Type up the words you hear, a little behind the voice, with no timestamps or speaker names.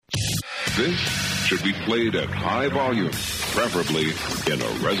This should be played at high volume, preferably in a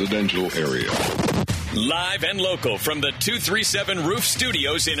residential area. Live and local from the 237 Roof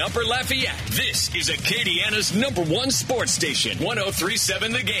Studios in Upper Lafayette, this is Acadiana's #1 sports station,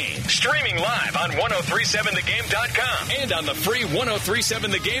 1037 The Game. Streaming live on 1037thegame.com and on the free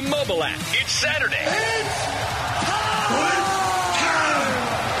 1037 The Game mobile app. It's Saturday.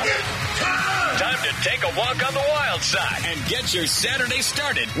 Time to take a walk on the wild side and get your Saturday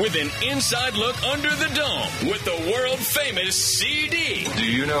started with an inside look under the dome with the world-famous CD. Do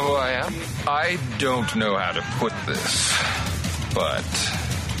you know who I am? I don't know how to put this, but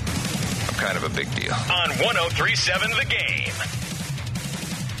I'm kind of a big deal. On 1037 The Game.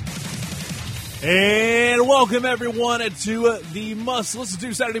 And welcome, everyone, to the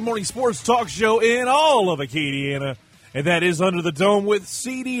must-listen-to Saturday morning sports talk show in all of Acadiana. And that is Under the Dome with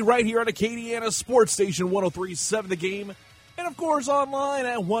CD right here on Acadiana Sports Station 1037 The Game. And, of course, online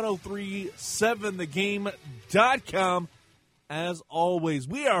at 1037thegame.com. As always,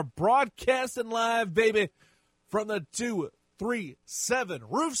 we are broadcasting live, baby, from the 237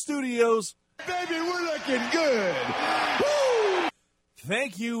 Roof Studios. Baby, we're looking good. Woo!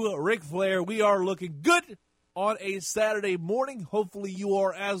 Thank you, Ric Flair. We are looking good on a Saturday morning. Hopefully you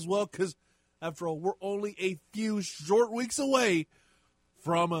are as well, because after all, we're only a few short weeks away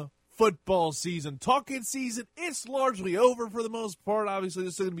from football season. Talking season, it's largely over for the most part. Obviously,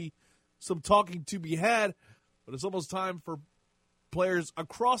 there's going to be some talking to be had, but it's almost time for players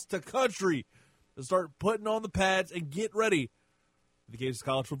across the country to start putting on the pads and get ready for the games of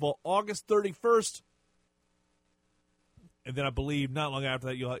college football August 31st. And then I believe not long after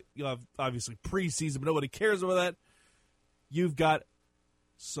that, you'll have obviously preseason, but nobody cares about that. You've got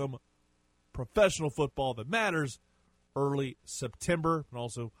some professional football that matters early September, and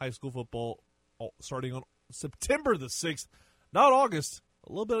also high school football starting on September the 6th, not August. A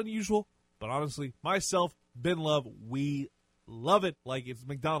little bit unusual, but honestly, myself, Ben Love, we love it like it's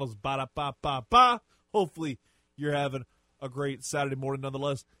McDonald's. Ba-da-ba-ba-ba. Hopefully you're having a great Saturday morning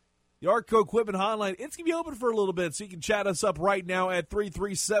nonetheless. The Arco Equipment Hotline, it's going to be open for a little bit, so you can chat us up right now at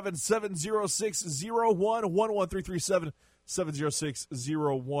 337-706-0111,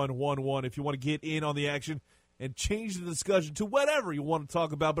 337-706-0111 if you want to get in on the action and change the discussion to whatever you want to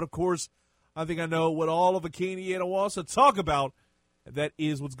talk about. But, of course, I think I know what all of Acadiana wants to talk about, and that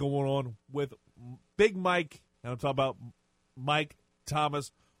is what's going on with Big Mike. And I'm talking about Mike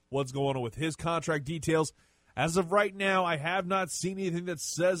Thomas, what's going on with his contract details. As of right now, I have not seen anything that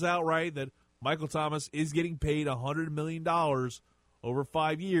says outright that Michael Thomas is getting paid $100 million over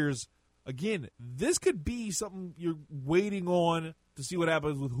 5 years. Again, this could be something you're waiting on to see what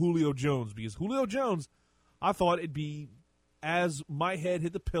happens with Julio Jones, because Julio Jones, I thought it'd be, as my head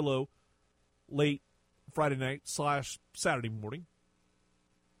hit the pillow late Friday night / Saturday morning,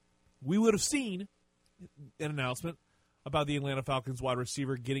 we would have seen an announcement about the Atlanta Falcons wide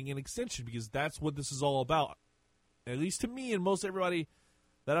receiver getting an extension, because that's what this is all about. At least to me, and most everybody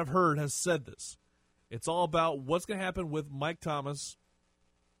that I've heard has said this. It's all about what's going to happen with Mike Thomas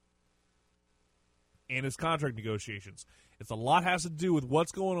and his contract negotiations. It's a lot has to do with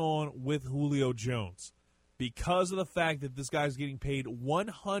what's going on with Julio Jones, because of the fact that this guy's getting paid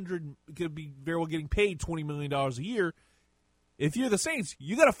could be very well getting paid $20 million a year. If you're the Saints,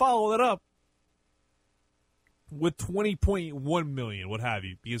 you got to follow that up with $20.1 million, what have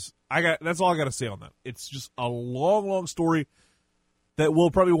you, because that's all I got to say on that. It's just a long, long story that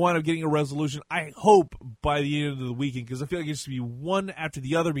will probably wind up getting a resolution, I hope, by the end of the weekend, because I feel like it's going to be one after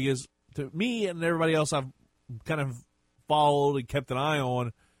the other, because to me and everybody else I've kind of followed and kept an eye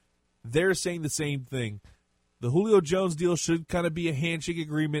on, they're saying the same thing. The Julio Jones deal should kind of be a handshake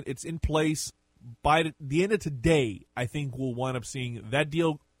agreement. It's in place. By the end of today, I think we'll wind up seeing that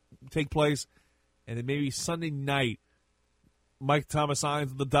deal take place. And then maybe Sunday night, Mike Thomas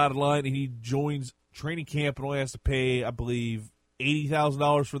signs the dotted line and he joins training camp and only has to pay, I believe,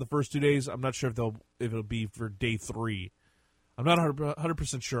 $80,000 for the first 2 days. I'm not sure if it'll be for day 3. I'm not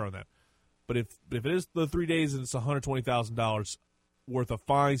 100% sure on that. But if it is the 3 days and it's $120,000 worth of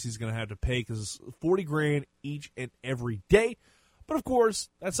fines he's going to have to pay, because it's $40,000 each and every day. But of course,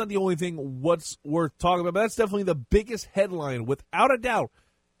 that's not the only thing what's worth talking about. But that's definitely the biggest headline, without a doubt,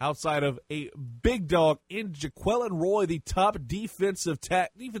 outside of a big dog in Jaquelin Roy, the top defensive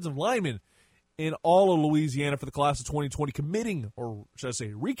lineman in all of Louisiana for the class of 2020, committing, or should I say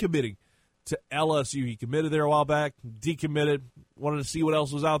recommitting, to LSU. He committed there a while back, decommitted, wanted to see what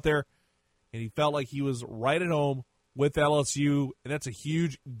else was out there, and he felt like he was right at home with LSU, and that's a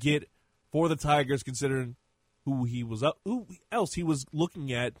huge get for the Tigers considering who else he was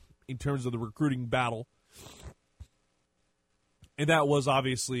looking at in terms of the recruiting battle. And that was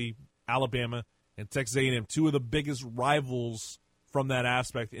obviously Alabama and Texas A&M, two of the biggest rivals from that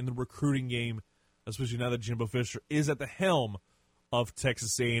aspect in the recruiting game, especially now that Jimbo Fisher is at the helm of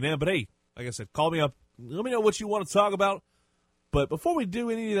Texas A&M. But hey, like I said, call me up. Let me know what you want to talk about. But before we do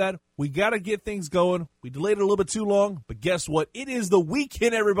any of that, we got to get things going. We delayed it a little bit too long, but guess what? It is the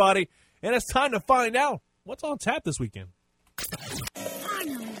weekend, everybody, and it's time to find out what's on tap this weekend.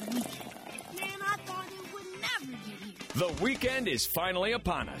 Finally, the weekend. Man, I thought it would never get here. The weekend is finally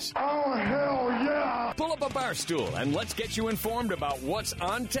upon us. Oh, hell yeah! Pull up a bar stool and let's get you informed about what's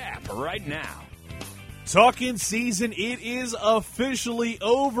on tap right now. Talking season, it is officially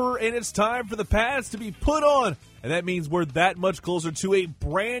over, and it's time for the pads to be put on. And that means we're that much closer to a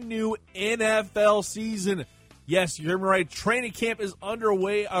brand new NFL season. Yes, you heard me right. Training camp is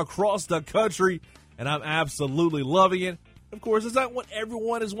underway across the country, and I'm absolutely loving it. Of course, it's not what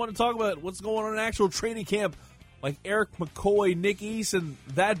everyone is wanting to talk about. What's going on in actual training camp, like Eric McCoy, Nick Eason,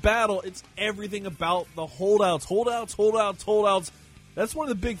 that battle. It's everything about the holdouts. That's one of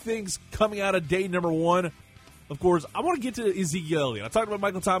the big things coming out of day number one. Of course, I want to get to Ezekiel Elliott. I talked about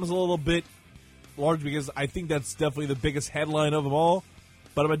Michael Thomas a little bit, large because I think that's definitely the biggest headline of them all.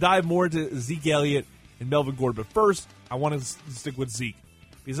 But I'm going to dive more into Zeke Elliott and Melvin Gordon. But first, I want to stick with Zeke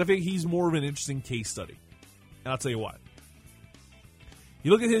because I think he's more of an interesting case study. And I'll tell you why.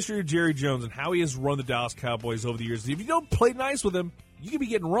 You look at the history of Jerry Jones and how he has run the Dallas Cowboys over the years. If you don't play nice with him, you could be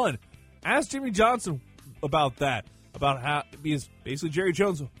getting run. Ask Jimmy Johnson about that. About how, because basically Jerry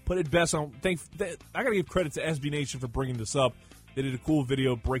Jones put it best on. I got to give credit to SB Nation for bringing this up. They did a cool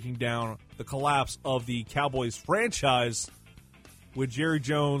video breaking down the collapse of the Cowboys franchise with Jerry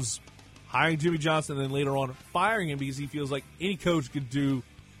Jones hiring Jimmy Johnson and then later on firing him because he feels like any coach could do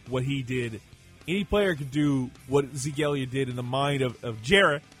what he did. Any player could do what Zeke Elliott did in the mind of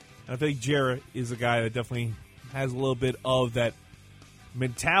Jarrett. And I think Jarrett is a guy that definitely has a little bit of that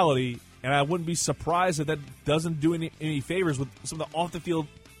mentality. And I wouldn't be surprised if that doesn't do any favors with some of the off-the-field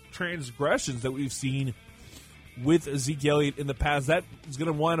transgressions that we've seen with Zeke Elliott in the past. That is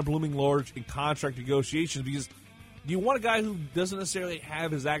going to wind up looming large in contract negotiations because do you want a guy who doesn't necessarily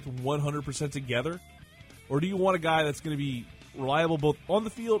have his act 100% together? Or do you want a guy that's going to be reliable both on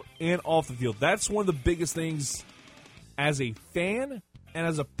the field and off the field? That's one of the biggest things as a fan and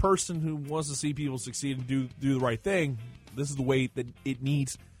as a person who wants to see people succeed and do the right thing. This is the way that it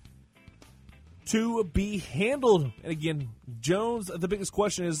needs to be handled. And again, Jones, the biggest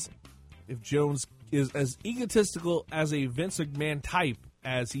question is if Jones is as egotistical as a Vince McMahon type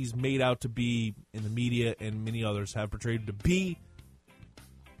as he's made out to be in the media and many others have portrayed to be.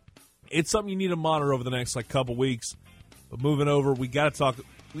 It's something you need to monitor over the next couple weeks. But moving over, we got to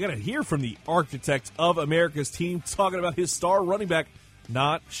hear from the architect of America's team talking about his star running back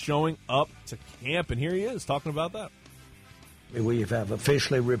not showing up to camp. And here he is talking about that. We have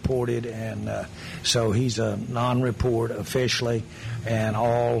officially reported, and so he's a non-report officially, and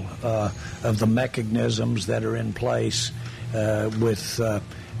all of the mechanisms that are in place with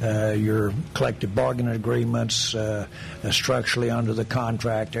your collective bargaining agreements, structurally under the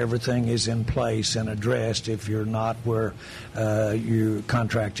contract, everything is in place and addressed if you're not where you're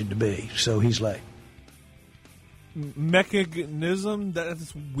contracted to be. So he's late. Mechanism,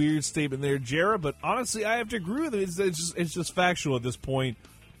 that's a weird statement there, Jarrah, but honestly I have to agree with it. It's just factual at this point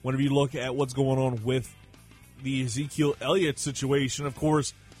whenever you look at what's going on with the Ezekiel Elliott situation. Of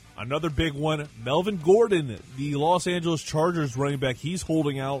course, another big one, Melvin Gordon, the Los Angeles Chargers running back, he's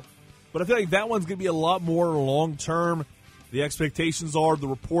holding out, but I feel like that one's going to be a lot more long-term. The expectations are, the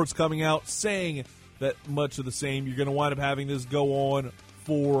reports coming out saying that much of the same. You're going to wind up having this go on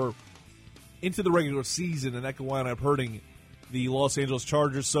for into the regular season, and that could wind up hurting the Los Angeles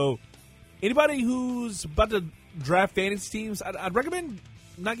Chargers. So anybody who's about to draft fantasy teams, I'd recommend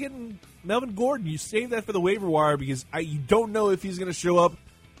not getting Melvin Gordon. You save that for the waiver wire because you don't know if he's going to show up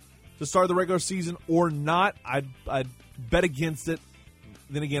to start the regular season or not. I'd bet against it.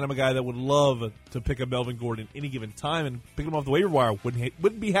 Then again, I'm a guy that would love to pick up Melvin Gordon any given time, and picking him off the waiver wire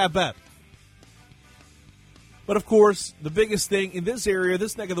wouldn't be half bad. But, of course, the biggest thing in this area,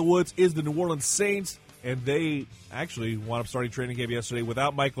 this neck of the woods, is the New Orleans Saints. And they actually wound up starting training camp yesterday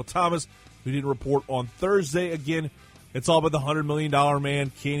without Michael Thomas, who didn't report on Thursday. Again, it's all about the $100 million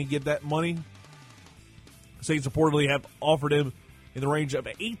man. Can he get that money? The Saints reportedly have offered him in the range of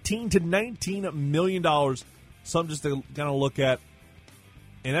 $18 to $19 million. Something just to kind of look at.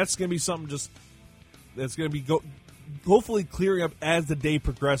 And that's going to be something that's going to be hopefully clearing up as the day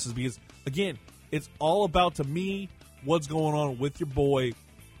progresses. Because, again, it's all about, to me, what's going on with your boy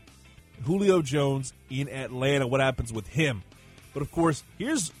Julio Jones in Atlanta, what happens with him. But, of course,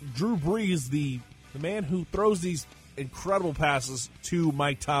 here's Drew Brees, the man who throws these incredible passes to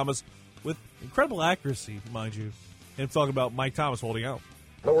Mike Thomas with incredible accuracy, mind you. And I'm talking about Mike Thomas holding out.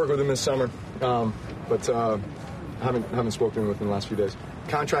 I worked with him this summer, but haven't spoken with him in the last few days.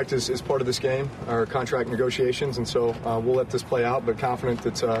 Contract is part of this game, our contract negotiations, and so we'll let this play out, but confident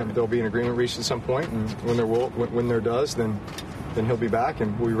that there'll be an agreement reached at some point, and when there does, then he'll be back,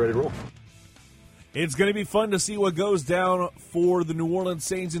 and we'll be ready to roll. It's going to be fun to see what goes down for the New Orleans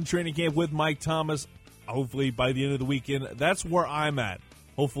Saints in training camp with Mike Thomas. Hopefully by the end of the weekend, that's where I'm at.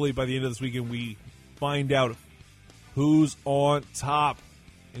 Hopefully by the end of this weekend, we find out who's on top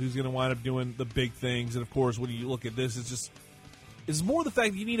and who's going to wind up doing the big things. And, of course, when you look at this, it's more the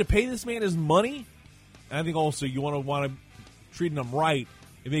fact that you need to pay this man his money. And I think also you want to treat him right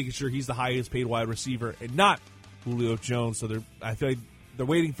and making sure he's the highest paid wide receiver and not Julio Jones. So I feel like they're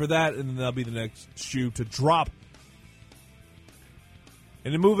waiting for that, and then that'll be the next shoe to drop.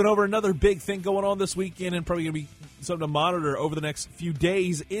 And then moving over, another big thing going on this weekend and probably going to be something to monitor over the next few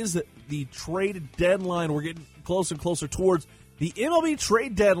days is the trade deadline. We're getting closer and closer towards the MLB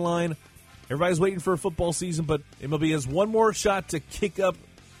trade deadline. Everybody's waiting for a football season, but MLB has one more shot to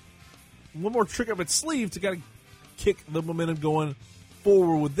one more trick up its sleeve to kind of kick the momentum going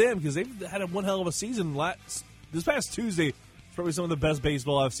forward with them because they've had one hell of a season. This past Tuesday, it's probably some of the best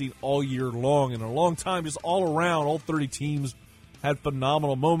baseball I've seen all year long in a long time. Just all around, all 30 teams had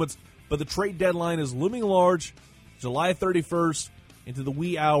phenomenal moments. But the trade deadline is looming large, July 31st into the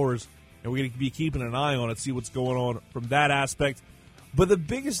wee hours, and we're going to be keeping an eye on it, see what's going on from that aspect. But the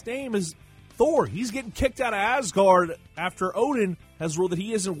biggest name is Thor. He's getting kicked out of Asgard after Odin has ruled that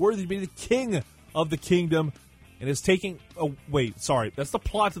he isn't worthy to be the king of the kingdom and is taking... Oh, wait, sorry. That's the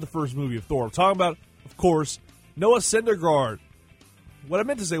plot to the first movie of Thor. I'm talking about, of course, Noah Syndergaard. What I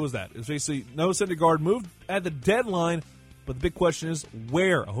meant to say was that. It's basically Noah Syndergaard moved at the deadline, but the big question is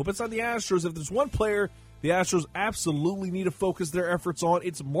where? I hope it's not the Astros. If there's one player the Astros absolutely need to focus their efforts on,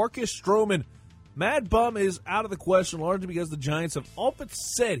 it's Marcus Stroman. Mad Bum is out of the question, largely because the Giants have all but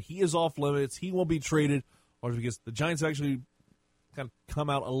said he is off limits. He won't be traded, largely because the Giants have actually kind of come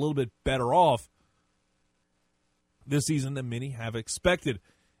out a little bit better off this season than many have expected.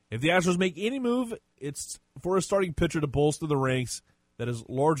 If the Astros make any move, it's for a starting pitcher to bolster the ranks that is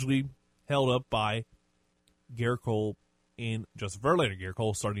largely held up by Garrett Cole and Justin Verlander. Garrett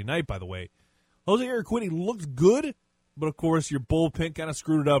Cole starting tonight, by the way. Jose Urquidy looked good, but of course your bullpen kind of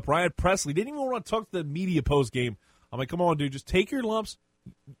screwed it up. Ryan Presley didn't even want to talk to the media post-game. I'm like, come on, dude, just take your lumps.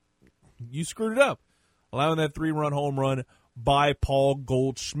 You screwed it up. Allowing that 3-run home run by Paul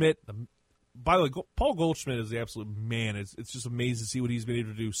Goldschmidt. By the way, Paul Goldschmidt is the absolute man. It's just amazing to see what he's been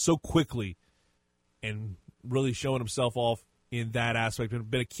able to do so quickly and really showing himself off in that aspect.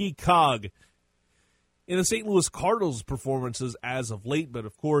 Been a key cog in the St. Louis Cardinals' performances as of late. But,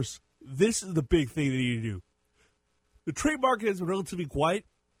 of course, this is the big thing they need to do. The trade market has been relatively quiet,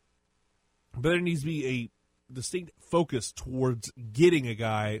 but there needs to be a distinct focus towards getting a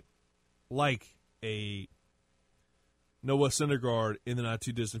guy like a Noah Syndergaard in the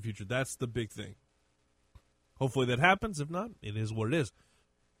not-too-distant future. That's the big thing. Hopefully that happens. If not, it is what it is.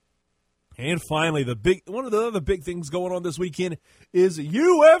 And finally, one of the other big things going on this weekend is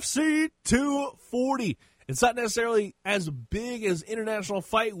UFC 240. It's not necessarily as big as International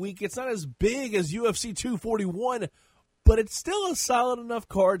Fight Week. It's not as big as UFC 241, but it's still a solid enough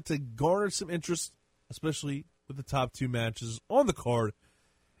card to garner some interest, especially with the top two matches on the card.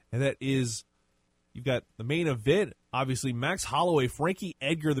 And that is, you've got the main event, obviously Max Holloway, Frankie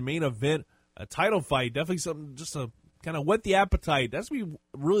Edgar, the main event, a title fight, definitely something just to kind of whet the appetite. That's going to be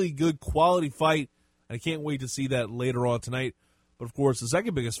a really good quality fight. I can't wait to see that later on tonight. But, of course, the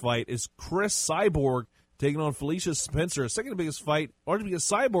second biggest fight is Chris Cyborg taking on Felicia Spencer. Second biggest fight, largely because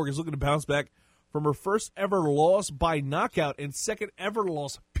Cyborg is looking to bounce back from her first ever loss by knockout and second ever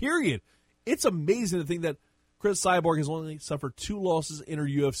loss, period. It's amazing to think that Chris Cyborg has only suffered 2 losses in her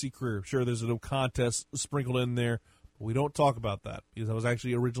UFC career. Sure, there's a no contest sprinkled in there, but we don't talk about that because that was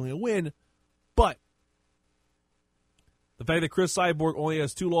actually originally a win. But the fact that Chris Cyborg only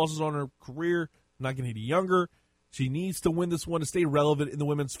has 2 losses on her career, not getting any younger, she needs to win this one to stay relevant in the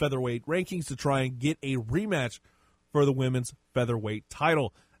women's featherweight rankings to try and get a rematch for the women's featherweight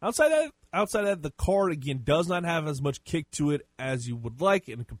title. Outside of that, the card, again, does not have as much kick to it as you would like,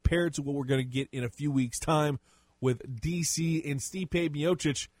 and compared to what we're going to get in a few weeks' time with DC and Stipe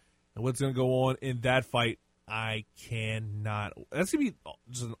Miocic and what's going to go on in that fight, I cannot. That's going to be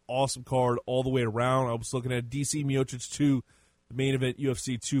just an awesome card all the way around. I was looking at DC Miocic 2, the main event,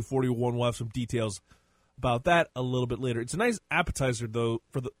 UFC 241. We'll have some details about that a little bit later. It's a nice appetizer, though,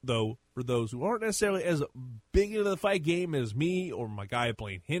 for those who aren't necessarily as big into the fight game as me or my guy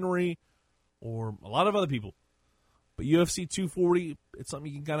Blaine Henry or a lot of other people. But UFC 240, it's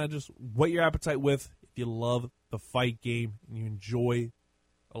something you can kind of just whet your appetite with if you love the fight game and you enjoy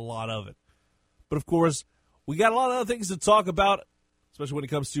a lot of it. But, of course, we got a lot of other things to talk about, especially when it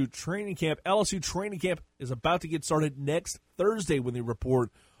comes to training camp. LSU training camp is about to get started next Thursday when they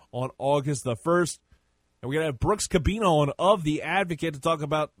report on August the 1st. And we're going to have Brooks Cabina on of The Advocate to talk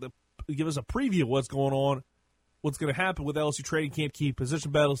about, give us a preview of what's going on, what's going to happen with LSU training camp, key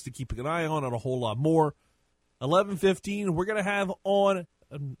position battles to keep an eye on, and a whole lot more. 11:15, we're going to have on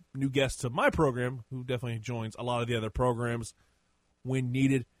a new guest to my program, who definitely joins a lot of the other programs when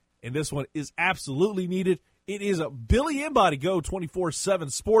needed. And this one is absolutely needed. It is a Billy Embody Go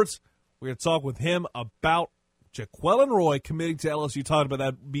 24/7 Sports. We're going to talk with him about Jaquelin Roy committing to LSU, talking about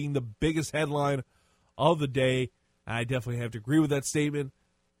that being the biggest headline of the day. I definitely have to agree with that statement.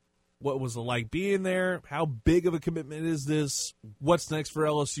 What was it like being there? How big of a commitment is this? What's next for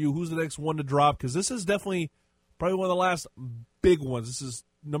LSU? Who's the next one to drop? Because this is definitely probably one of the last big ones. This is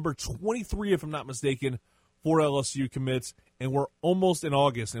number 23, if I'm not mistaken, for LSU commits, and we're almost in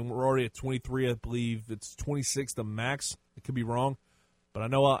August, and we're already at 23. I believe it's 26 the max. It could be wrong, but I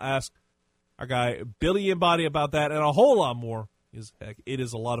know I'll ask our guy Billy Embody about that and a whole lot more. Heck, it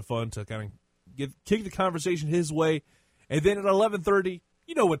is a lot of fun to kind of kick the conversation his way. And then at 11:30,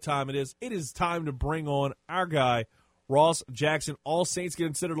 you know what time it is. It is time to bring on our guy, Ross Jackson, All Saints Get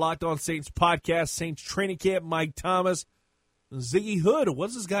Considered Locked On Saints podcast, Saints Training Camp, Mike Thomas, Ziggy Hood.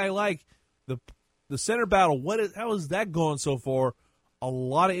 What's this guy like? The center battle, how is that going so far? A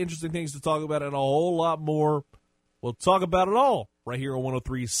lot of interesting things to talk about and a whole lot more. We'll talk about it all right here on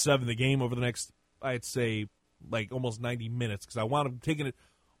 103.7 The Game over the next, I'd say, like almost 90 minutes, because I wound up taking it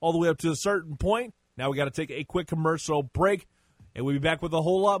all the way up to a certain point. Now we got to take a quick commercial break, and we'll be back with a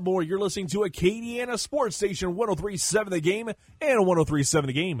whole lot more. You're listening to Acadiana Sports Station 103.7 The Game and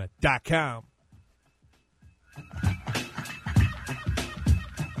 103.7thegame.com.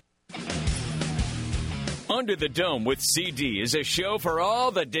 Under the Dome with CD is a show for all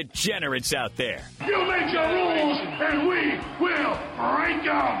the degenerates out there. You make your rules, and we will break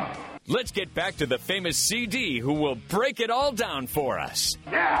them. Let's get back to the famous CD who will break it all down for us.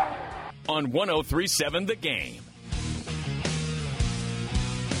 Yeah. On 103.7 The Game.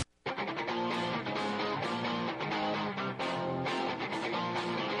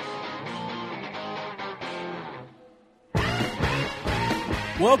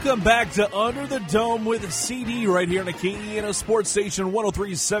 Welcome back to Under the Dome with CD right here on Acadiana Sports Station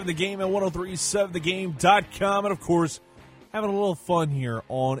 103.7 The Game and 103.7thegame.com. And, of course, having a little fun here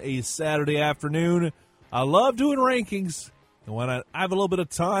on a Saturday afternoon. I love doing rankings. And when I have a little bit of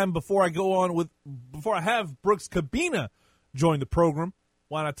time before I have Brooks Cabina join the program,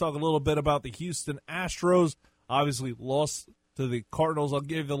 why not talk a little bit about the Houston Astros? Obviously lost to the Cardinals. I'll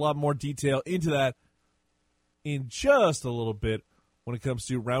give you a lot more detail into that in just a little bit when it comes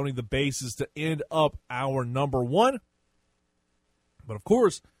to rounding the bases to end up our number one. But, of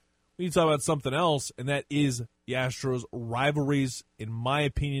course, we need to talk about something else, and that is the Astros rivalries. In my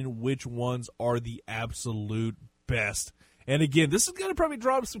opinion, which ones are the absolute best? And, again, this is going to probably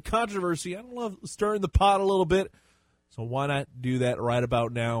draw some controversy. I love stirring the pot a little bit, so why not do that right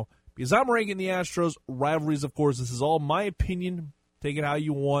about now? Because I'm ranking the Astros rivalries, of course. This is all my opinion. Take it how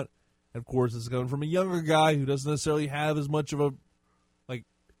you want. And, of course, this is coming from a younger guy who doesn't necessarily have as much of a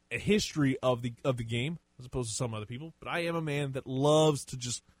history of the game as opposed to some other people, but I am a man that loves to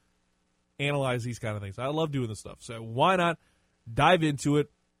just analyze these kind of things. I love doing this stuff, so why not dive into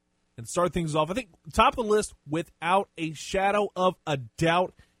it and start things off? I think top of the list, without a shadow of a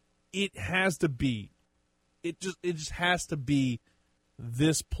doubt, it has to be. It just has to be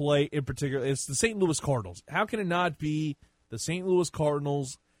this play in particular. It's the St. Louis Cardinals. How can it not be the St. Louis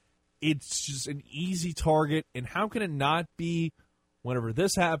Cardinals? It's just an easy target, and how can it not be whenever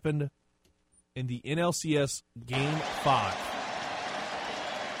this happened in the NLCS Game 5.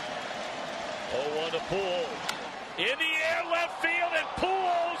 0-1 to Pujols. In the air, left field, and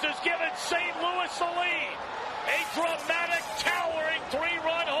Pujols has given St. Louis the lead. A dramatic, towering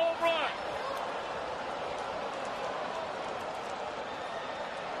 3-run home run.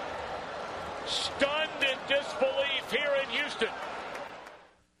 Stunned in disbelief here in Houston.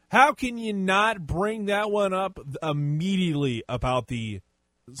 How can you not bring that one up immediately about the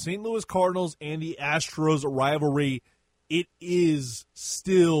St. Louis Cardinals and the Astros rivalry? It is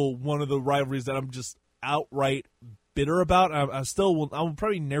still one of the rivalries that I'm just outright bitter about. I will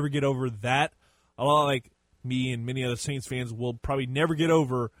probably never get over that. A lot like me and many other Saints fans will probably never get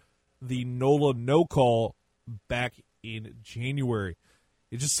over the Nola no call back in January.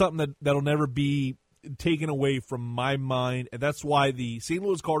 It's just something that'll never be taken away from my mind, and that's why the St.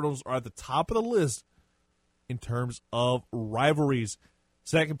 Louis Cardinals are at the top of the list in terms of rivalries.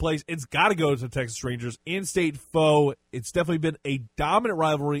 Second place, it's got to go to the Texas Rangers. In-state foe, it's definitely been a dominant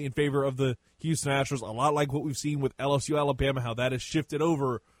rivalry in favor of the Houston Astros, a lot like what we've seen with LSU Alabama, how that has shifted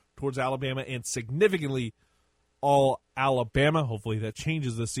over towards Alabama and significantly all Alabama. Hopefully that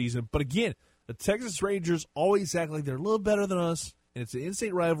changes this season. But again, the Texas Rangers always act like they're a little better than us, and it's an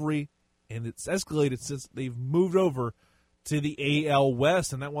in-state rivalry, and it's escalated since they've moved over to the AL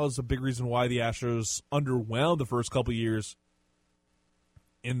West, and that was a big reason why the Astros underwhelmed the first couple years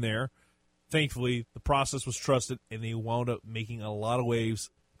in there. Thankfully, the process was trusted, and they wound up making a lot of waves.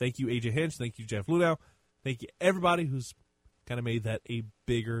 Thank you, AJ Hinch. Thank you, Jeff Luhnow. Thank you, everybody who's kind of made that a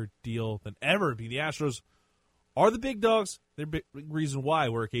bigger deal than ever. The Astros are the big dogs. They're big reason why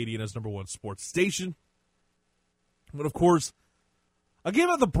we're Acadiana's #1 sports station. But, of course, I'll give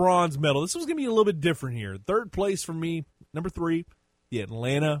out the bronze medal. This was going to be a little bit different here. Third place for me, number 3, the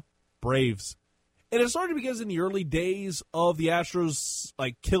Atlanta Braves. And it started because in the early days of the Astros,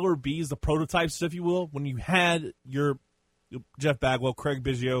 like killer bees, the prototypes, if you will, when you had your Jeff Bagwell, Craig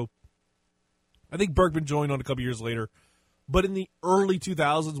Biggio, I think Bergman joined on a couple years later. But in the early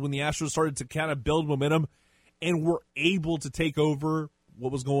 2000s, when the Astros started to kind of build momentum and were able to take over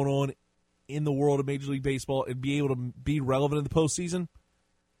what was going on in the world of Major League Baseball and be able to be relevant in the postseason,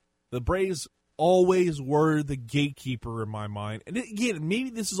 the Braves always were the gatekeeper in my mind. And again, maybe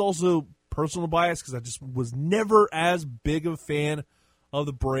this is also personal bias because I just was never as big of a fan of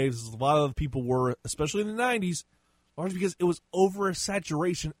the Braves as a lot of other people were, especially in the 90s, largely because it was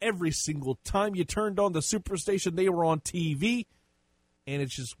oversaturation every single time you turned on the Superstation. They were on TV, and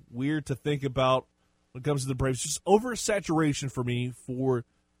it's just weird to think about when it comes to the Braves. Just oversaturation for me for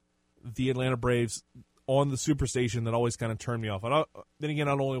the Atlanta Braves on the Superstation that always kind of turned me off. Then again,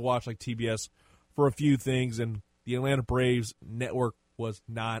 I'd only watch like TBS for a few things, and the Atlanta Braves network was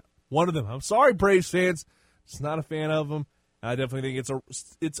not one of them. I'm sorry, Braves fans. Just not a fan of them. I definitely think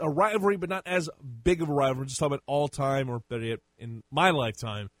it's a rivalry, but not as big of a rivalry. Just talking about all time, or better yet, in my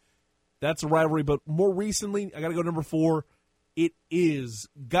lifetime. That's a rivalry, but more recently, I got to go number 4. It is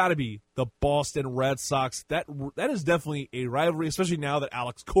got to be the Boston Red Sox. That is definitely a rivalry, especially now that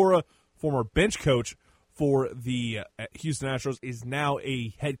Alex Cora, former bench coach for the Houston Astros, is now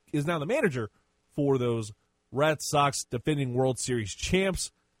the manager for those Red Sox, defending World Series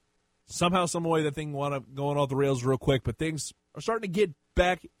champs. Somehow, some way, that thing wound up going off the rails real quick, but things are starting to get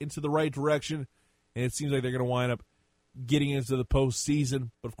back into the right direction, and it seems like they're going to wind up getting into the postseason.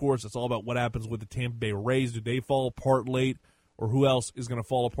 But, of course, it's all about what happens with the Tampa Bay Rays. Do they fall apart late, or who else is going to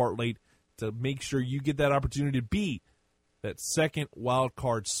fall apart late to make sure you get that opportunity to be that second wild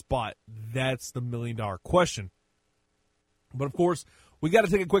card spot? That's the million-dollar question. But, of course, we got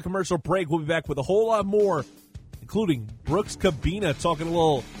to take a quick commercial break. We'll be back with a whole lot more, including Brooks Cabina talking a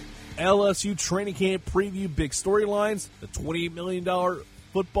little LSU training camp preview, big storylines, the $28 million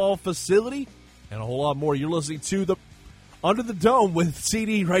football facility, and a whole lot more. You're listening to the Under the Dome with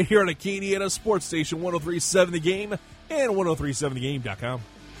CD right here on Acadiana Sports Station 103.7 The Game and 103.7thegame.com.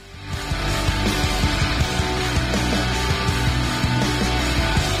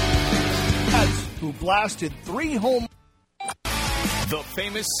 Who blasted 3 home. The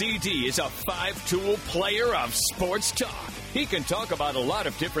famous CD is a 5-tool player of sports talk. He can talk about a lot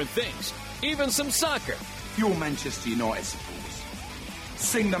of different things, even some soccer. You're Manchester United supporters.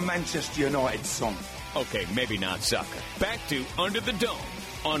 Sing the Manchester United song. Okay, maybe not soccer. Back to Under the Dome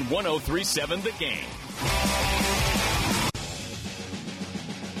on 103.7 The Game.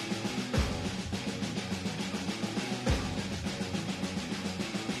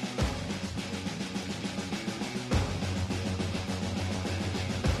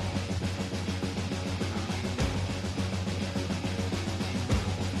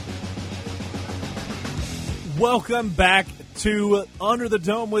 Welcome back to Under the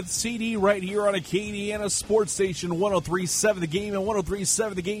Dome with CD right here on Acadiana Sports Station 103.7 The Game and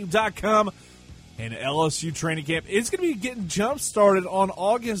 103.7thegame.com. And LSU training camp is going to be getting jump-started on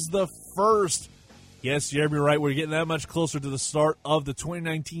August the 1st. Yes, Jeremy, right. We're getting that much closer to the start of the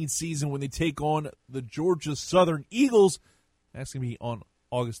 2019 season when they take on the Georgia Southern Eagles. That's going to be on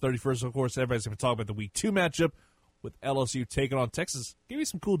August 31st. Of course, everybody's going to talk about the Week 2 matchup with LSU taking on Texas. Give you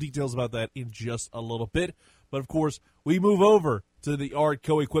some cool details about that in just a little bit. But, of course, we move over to the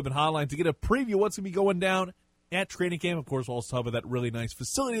Artco Equipment Hotline to get a preview of what's going to be going down at training camp. Of course, we'll also talk about that really nice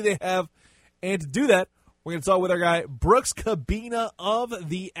facility they have. And to do that, we're going to talk with our guy, Brooks Cabina of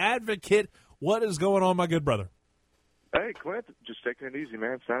The Advocate. What is going on, my good brother? Hey, Clint. Just taking it easy,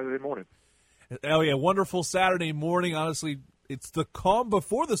 man. Saturday morning. Oh, yeah, wonderful Saturday morning. Honestly, it's the calm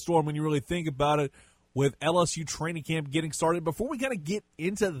before the storm when you really think about it, with LSU training camp getting started. Before we kind of get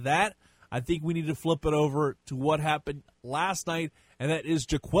into that, I think we need to flip it over to what happened last night, and that is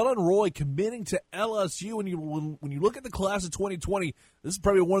Jaquelin Roy committing to LSU. When you look at the class of 2020, this is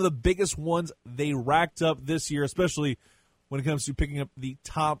probably one of the biggest ones they racked up this year, especially when it comes to picking up the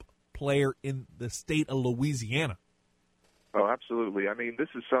top player in the state of Louisiana. Oh, absolutely. I mean, this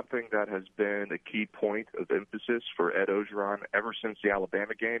is something that has been a key point of emphasis for Ed Orgeron ever since the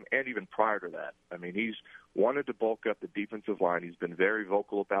Alabama game and even prior to that. I mean, he's wanted to bulk up the defensive line. He's been very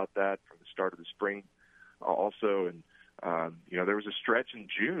vocal about that from the start of the spring also. And, there was a stretch in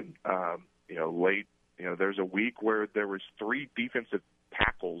June, late. There's a week where there was 3 defensive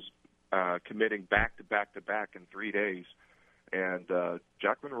tackles committing back-to-back in 3 days. And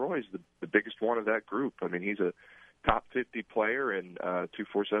Jaquelin Roy is the biggest one of that group. I mean, he's a top 50 player in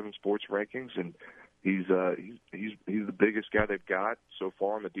 247 Sports rankings, and he's the biggest guy they've got so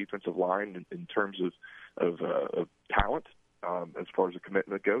far on the defensive line in terms of talent as far as the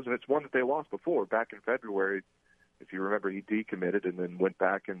commitment goes. And it's one that they lost before back in February. If you remember, he decommitted and then went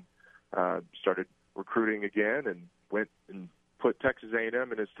back and started recruiting again and went and put Texas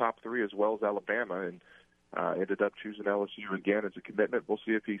A&M in his top 3 as well as Alabama, and ended up choosing LSU again as a commitment. We'll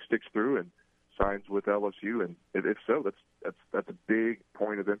see if he sticks through and signs with LSU, and if so, that's a big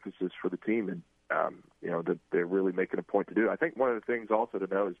point of emphasis for the team, and that they're really making a point to do. I think one of the things also to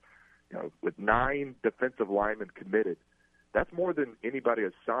know is, with 9 defensive linemen committed, that's more than anybody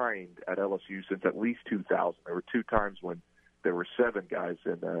has signed at LSU since at least 2000. There were 2 times when there were 7 guys,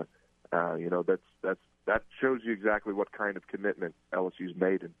 and that shows you exactly what kind of commitment LSU's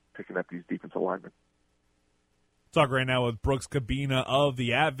made in picking up these defensive linemen. Talk right now with Brooks Cabina of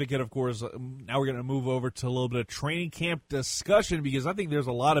The Advocate. Of course, now we're going to move over to a little bit of training camp discussion, because I think there's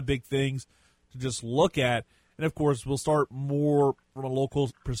a lot of big things to just look at. And, of course, we'll start more from a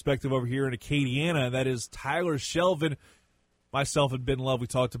local perspective over here in Acadiana. That is Tyler Shelvin. Myself and Ben Love, we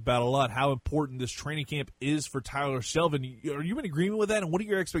talked about a lot how important this training camp is for Tyler Shelvin. Are you in agreement with that? And what are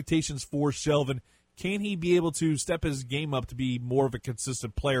your expectations for Shelvin? Can he be able to step his game up to be more of a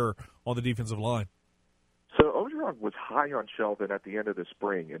consistent player on the defensive line? So Orgeron was high on Shelvin at the end of the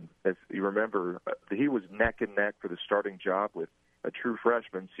spring, and if you remember, he was neck and neck for the starting job with a true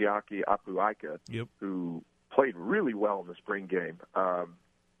freshman, Siaki Apuaika, who played really well in the spring game,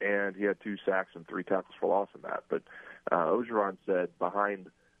 and he had 2 sacks and 3 tackles for loss in that. But Orgeron said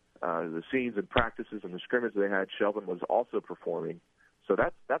behind the scenes and practices and the scrimmage they had, Shelvin was also performing. So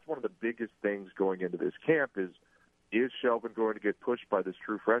that's one of the biggest things going into this camp is Shelvin going to get pushed by this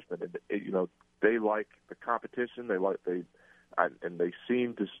true freshman? And they like the competition. And they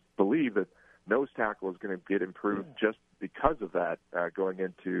seem to believe that nose tackle is going to get improved just because of that going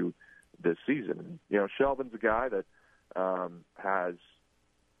into this season. And, Shelvin's a guy that has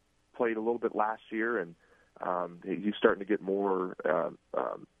played a little bit last year, and he's starting to get more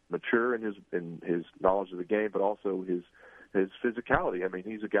mature in his knowledge of the game, but also his physicality. I mean,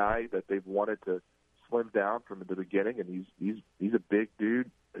 he's a guy that they've wanted to slim down from the beginning, and he's a big dude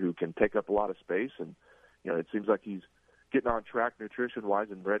who can take up a lot of space, and it seems like he's getting on track nutrition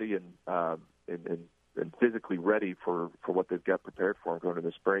wise and ready and physically ready for what they've got prepared for him going into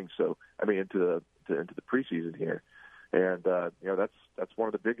the spring. So into the preseason here, and that's one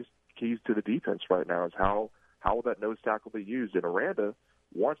of the biggest keys to the defense right now is how will that nose tackle be used. And Aranda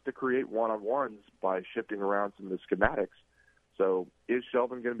wants to create one-on-ones by shifting around some of the schematics. So is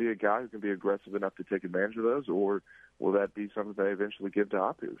Shelvin going to be a guy who can be aggressive enough to take advantage of those, or will that be something they eventually give to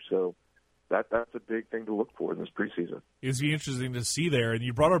Apu? So that's a big thing to look for in this preseason. It's be interesting to see there. And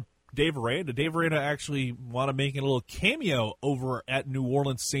you brought up Dave Aranda. Dave Aranda actually wound up making a little cameo over at New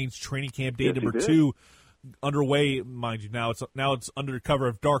Orleans Saints training camp day number 2 underway, mind you. Now it's under cover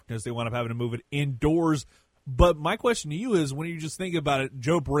of darkness. They wound up having to move it indoors. But my question to you is, when you just think about it,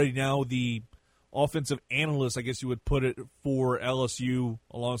 Joe Brady, now the offensive analyst, I guess you would put it, for LSU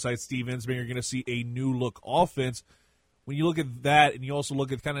alongside Steve Ensminger, you're going to see a new look offense. When you look at that, and you also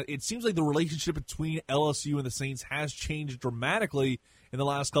look at it seems like the relationship between LSU and the Saints has changed dramatically in the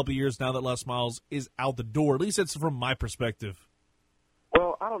last couple of years now that Les Miles is out the door. At least that's from my perspective.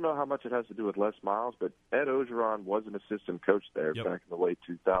 Well, I don't know how much it has to do with Les Miles, but Ed Orgeron was an assistant coach there back in the late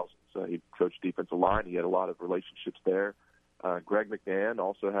 2000s. He coached defensive line. He had a lot of relationships there. Greg McMahon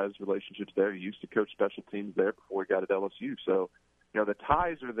also has relationships there. He used to coach special teams there before he got at LSU. So, the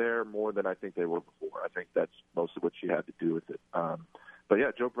ties are there more than I think they were before. I think that's most of what you had to do with it. But,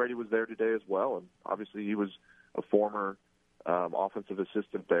 Joe Brady was there today as well, and obviously he was a former offensive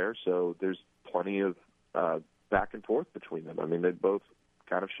assistant there, so there's plenty of back and forth between them. I mean, they both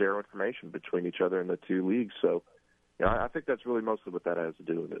kind of share information between each other in the 2 leagues. So, I think that's really mostly what that has to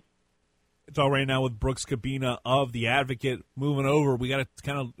do with it. Talk right now with Brooks Cabina of The Advocate. Moving over, we got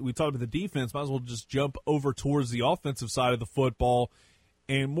to we talked about the defense. Might as well just jump over towards the offensive side of the football,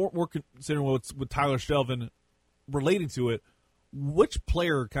 and more considering what's with Tyler Shelvin relating to it. Which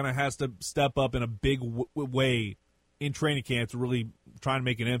player kind of has to step up in a big way in training camp to really try and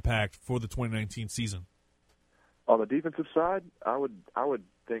make an impact for the 2019 season? On the defensive side, I would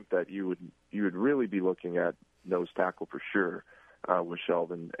think that you would really be looking at nose tackle for sure with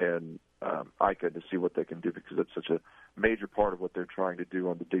Shelvin and Ika to see what they can do, because it's such a major part of what they're trying to do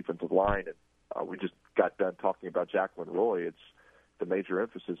on the defensive line. And we just got done talking about Jacqueline Roy. It's the major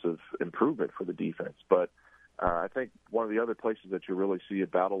emphasis of improvement for the defense. But I think one of the other places that you really see a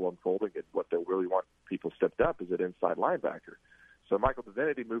battle unfolding and what they really want people stepped up is at inside linebacker. So Michael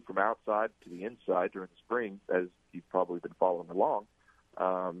Divinity moved from outside to the inside during the spring, as you've probably been following along.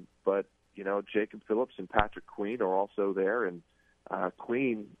 But, you know, Jacob Phillips and Patrick Queen are also there. And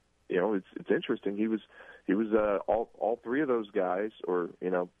Queen, you know, it's interesting. He was all three of those guys, or,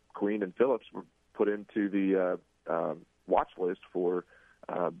 you know, Queen and Phillips were put into the watch list for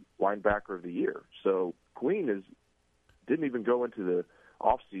linebacker of the year. So Queen didn't even go into the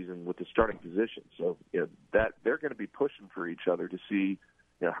offseason with the starting position. So, you know, that they're going to be pushing for each other to see,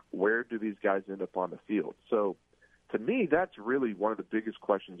 you know, where do these guys end up on the field. So to me, that's really one of the biggest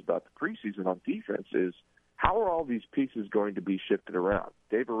questions about the preseason on defense is how are all these pieces going to be shifted around?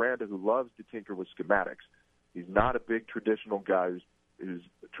 Dave Aranda, who loves to tinker with schematics, he's not a big traditional guy who's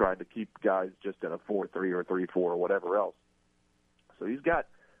trying to keep guys just in a 4-3 or 3-4 or whatever else. So he's got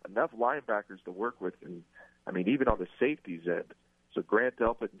enough linebackers to work with, and I mean, even on the safeties end. So Grant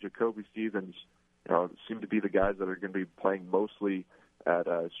Delpit and Jacoby Stevens, you know, seem to be the guys that are going to be playing mostly at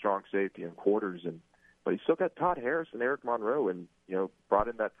strong safety and quarters. But he's still got Todd Harris and Eric Monroe, and, you know, brought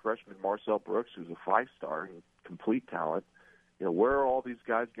in that freshman Marcel Brooks, who's a 5-star and complete talent. You know, where are all these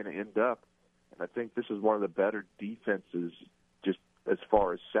guys going to end up? And I think this is one of the better defenses, just as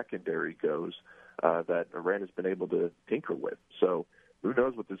far as secondary goes, that Aranda's been able to tinker with. So who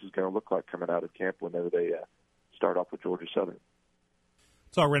knows what this is going to look like coming out of camp whenever they start off with Georgia Southern.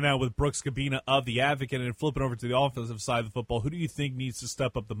 Talk right now with Brooks Cabina of The Advocate, and flipping over to the offensive side of the football, who do you think needs to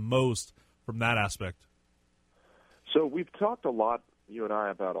step up the most from that aspect? So we've talked a lot, you and I,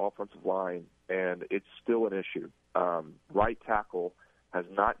 about offensive line, and it's still an issue. Right tackle has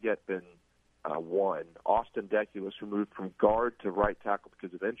not yet been won. Austin Deculus, who moved from guard to right tackle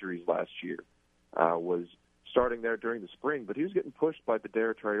because of injuries last year, was starting there during the spring, but he was getting pushed by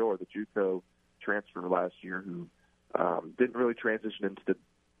Badara Traore, the JUCO transfer last year, who didn't really transition into the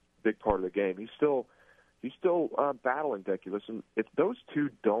big part of the game. He's still battling Deculus, and if those two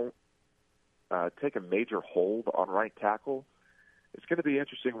don't take a major hold on right tackle, it's going to be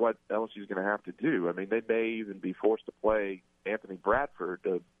interesting what LSU is going to have to do. I mean, they may even be forced to play Anthony Bradford,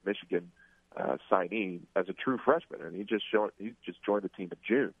 the Michigan signee, as a true freshman, and he just joined the team in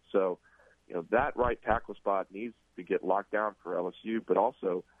June. So, you know, that right tackle spot needs to get locked down for LSU, but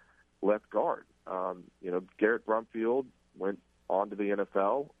also left guard. You know, Garrett Brumfield went on to the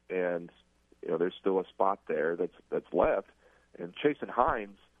NFL, and, you know, there's still a spot there that's left. And Chasen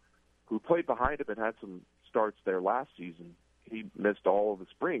Hines, who played behind him and had some starts there last season, he missed all of the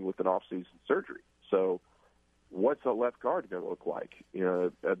spring with an off-season surgery. So what's a left guard going to look like? You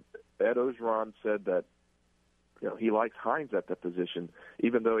know, Ed Ogeron said that, you know, he likes Hines at that position,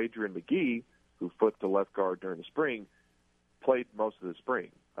 even though Adrian McGee, who flipped to left guard during the spring, played most of the spring.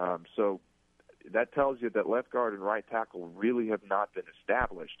 So that tells you that left guard and right tackle really have not been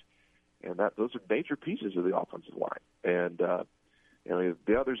established, and that those are major pieces of the offensive line. And you know,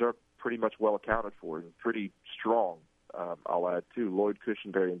 the others are pretty much well accounted for and pretty strong. I'll add too, Lloyd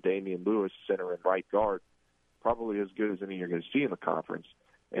Cushenberry and Damian Lewis, center and right guard, probably as good as any you're going to see in the conference.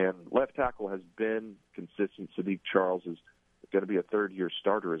 And left tackle has been consistent. Sadiq Charles is going to be a third-year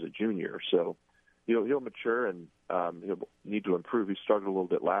starter as a junior, so he'll mature and he'll need to improve. He started a little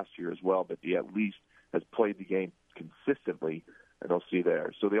bit last year as well, but he at least has played the game consistently, and they'll see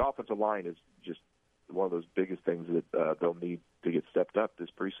there. So the offensive line is just one of those biggest things that they'll need to get stepped up this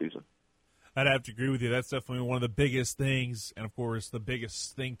preseason. I'd have to agree with you. That's definitely one of the biggest things, and, of course, the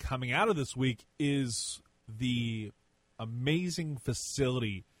biggest thing coming out of this week is the amazing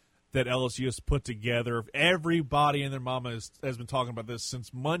facility that LSU has put together. Everybody and their mama has been talking about this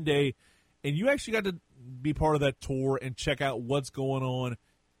since Monday, and you actually got to be part of that tour and check out what's going on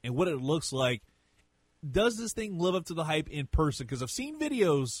and what it looks like. Does this thing live up to the hype in person? Because I've seen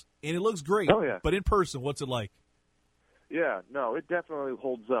videos, and it looks great. Oh, yeah. But in person, what's it like? Yeah, no, it definitely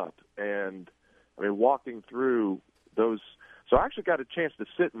holds up. And, I mean, walking through those – so I actually got a chance to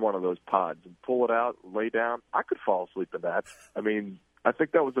sit in one of those pods and pull it out, lay down. I could fall asleep in that. I mean, I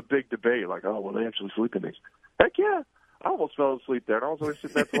think that was a big debate. Like, oh, will they actually sleep in these? Heck yeah. I almost fell asleep there, and I was only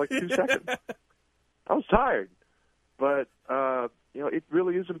sitting there for like 2 seconds. I was tired. But, it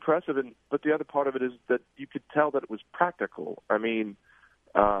really is impressive. But the other part of it is that you could tell that it was practical. I mean,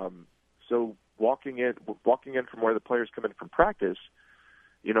 so walking in from where the players come in from practice,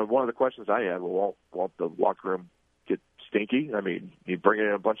 one of the questions I had, well, won't the locker room get stinky? I mean, you bring in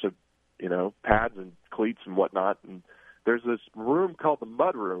a bunch of, pads and cleats and whatnot, and there's this room called the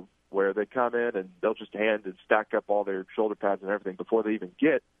mud room where they come in and they'll just hand and stack up all their shoulder pads and everything before they even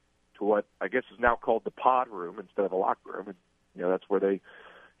get to what I guess is now called the pod room instead of a locker room. And, that's where they,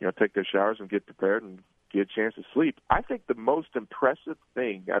 take their showers and get prepared and get a chance to sleep. I think the most impressive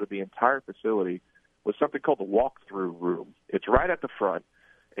thing out of the entire facility was something called the walk-through room. It's right at the front,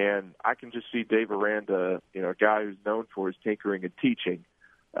 and I can just see Dave Aranda, a guy who's known for his tinkering and teaching,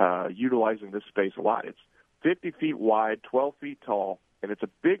 utilizing this space a lot. It's 50 feet wide, 12 feet tall, and it's a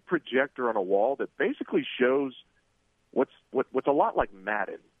big projector on a wall that basically shows what's a lot like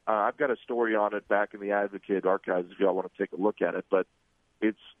Madden. I've got a story on it back in the Advocate archives if y'all want to take a look at it, but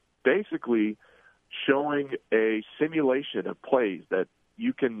it's basically showing a simulation of plays that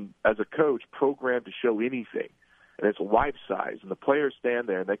you can, as a coach, program to show anything. And it's life size, and the players stand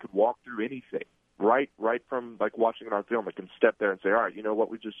there and they could walk through anything, right from like watching it on film. They can step there and say, all right, what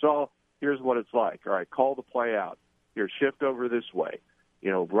we just saw, here's what it's like. All right, call the play out. Here, shift over this way.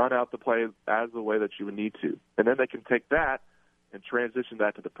 Run out the play as the way that you would need to. And then they can take that and transition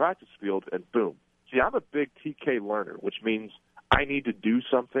that to the practice field, and boom. See, I'm a big TK learner, which means I need to do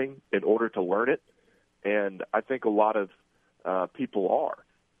something in order to learn it, and I think a lot of people are.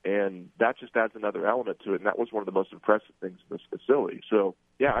 And that just adds another element to it, and that was one of the most impressive things in this facility. So,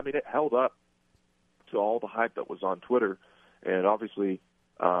 yeah, I mean, it held up to all the hype that was on Twitter, and obviously,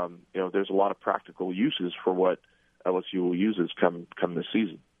 there's a lot of practical uses for what LSU will use come this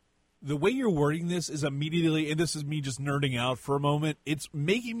season. The way you're wording this is immediately, and this is me just nerding out for a moment, it's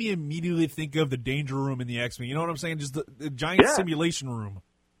making me immediately think of the Danger Room in the X-Men. You know what I'm saying? Just the giant simulation room.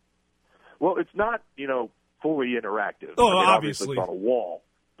 Well, it's not, fully interactive. Oh, I mean, obviously. It's on a wall.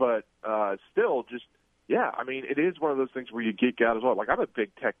 But still, just, it is one of those things where you geek out as well. Like, I'm a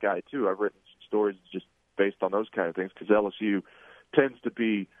big tech guy, too. I've written some stories just based on those kind of things because LSU tends to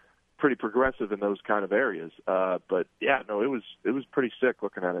be pretty progressive in those kind of areas. But, it was pretty sick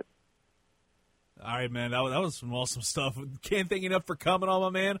looking at it. All right, man, that was some awesome stuff. Can't thank you enough for coming on, my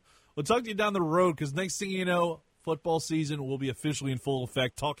man. We'll talk to you down the road because next thing you know, football season will be officially in full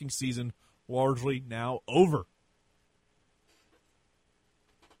effect. Talking season largely now over.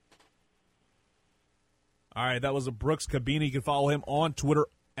 All right, that was a Brooks Cabina. You can follow him on Twitter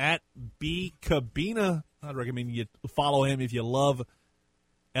at @BCabina. I'd recommend you follow him if you love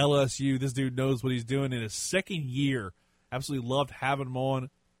LSU. This dude knows what he's doing in his second year. Absolutely loved having him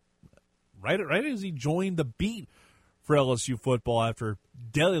on. Right as he joined the beat for LSU football after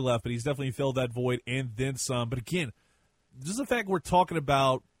Deli left, but he's definitely filled that void and then some. But again, just the fact we're talking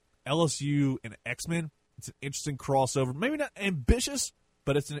about LSU and X-Men, it's an interesting crossover. Maybe not ambitious,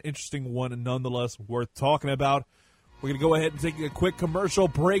 but it's an interesting one and nonetheless worth talking about. We're going to go ahead and take a quick commercial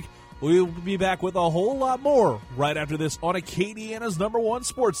break. We'll be back with a whole lot more right after this on Acadiana's #1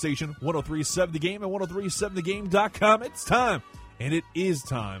 sports station, 103.7 The Game and 103.7thegame.com. It's time, and it is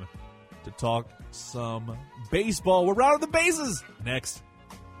time to talk some baseball. We're rounding the bases next.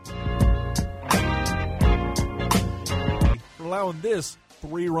 Allowing this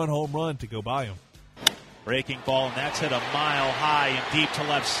 3-run home run to go by him. Breaking ball, and that's hit a mile high and deep to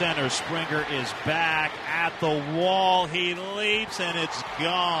left center. Springer is back at the wall. He leaps, and it's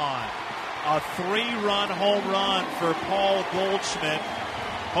gone. A 3-run home run for Paul Goldschmidt.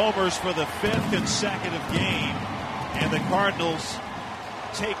 Homers for the 5th consecutive game, and the Cardinals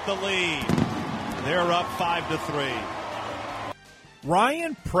take the lead. They're up 5-3.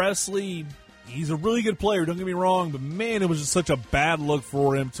 Ryan Presley, he's a really good player, don't get me wrong, but man, it was just such a bad look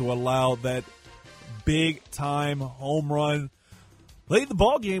for him to allow that big-time home run late in the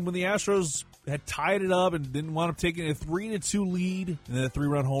ball game when the Astros had tied it up and didn't wind up taking a 3-2 lead, and then a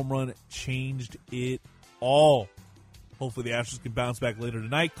 3-run home run changed it all. Hopefully the Astros can bounce back later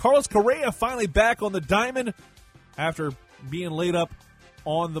tonight. Carlos Correa finally back on the diamond after being laid up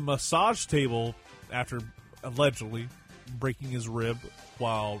on the massage table after allegedly breaking his rib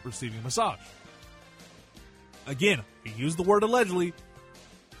while receiving a massage. Again, he used the word allegedly,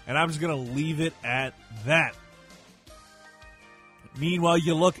 and I'm just going to leave it at that. Meanwhile,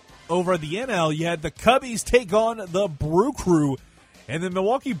 you look over at the NL, you had the Cubbies take on the Brew Crew, and the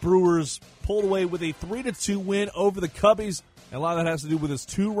Milwaukee Brewers pulled away with a 3-2 win over the Cubbies. And a lot of that has to do with his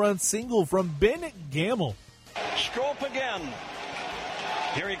 2-run single from Ben Gamel. Strop again.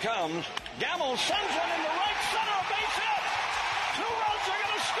 Here he comes. Gamble sends one in the right center, a base hit. 2 runs are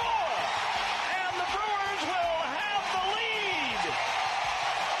going to score. And the Brewers will have the lead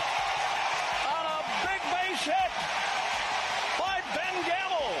on a big base hit by Ben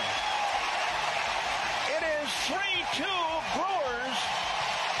Gamble. It is 3-2 Brewers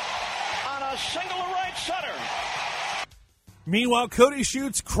on a single to right center. Meanwhile, Cody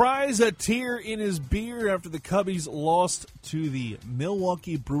Schutz cries a tear in his beer after the Cubbies lost to the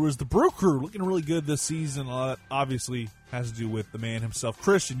Milwaukee Brewers. The Brew Crew looking really good this season. That obviously has to do with the man himself,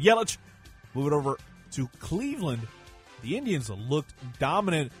 Christian Yelich. Moving over to Cleveland. The Indians looked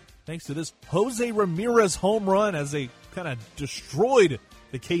dominant thanks to this Jose Ramirez home run as they kind of destroyed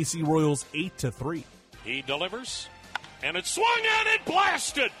the KC Royals 8-3. He delivers, and it's swung and it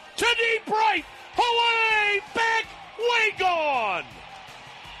blasted to deep right. Away, back, way gone.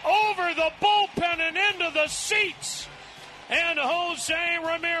 Over the bullpen and into the seats. And Jose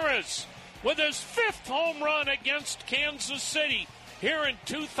Ramirez with his 5th home run against Kansas City here in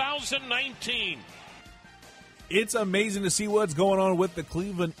 2019. It's amazing to see what's going on with the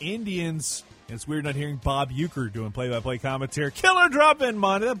Cleveland Indians. It's weird not hearing Bob Uecker doing play-by-play commentary. Killer drop-in,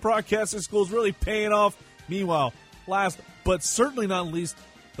 man. That broadcasting school is really paying off. Meanwhile, last but certainly not least,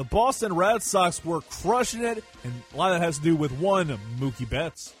 the Boston Red Sox were crushing it, and a lot of that has to do with one, Mookie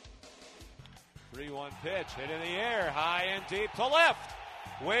Betts. 3-1 pitch, hit in the air, high and deep to left.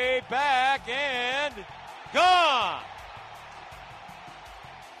 Way back and gone.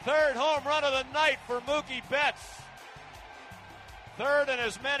 3rd home run of the night for Mookie Betts. 3rd in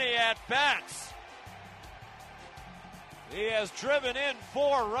as many at-bats. He has driven in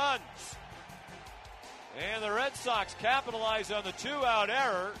 4 runs. And the Red Sox capitalize on the 2-out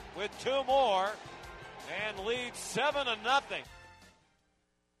error with 2 more and lead 7-0.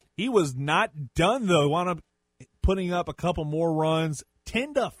 He was not done, though. He wound up putting up a couple more runs.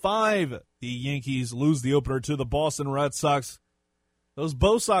 10-5, the Yankees lose the opener to the Boston Red Sox. Those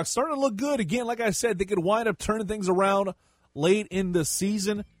Bo Sox starting to look good. Again, like I said, they could wind up turning things around late in the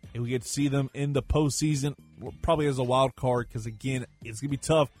season, and we get to see them in the postseason, probably as a wild card, because, again, it's going to be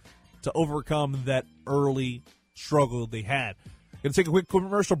tough to overcome that early struggle they had. Going to take a quick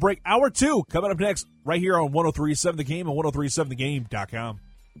commercial break. Hour 2 coming up next right here on 103.7 The Game and 103.7thegame.com.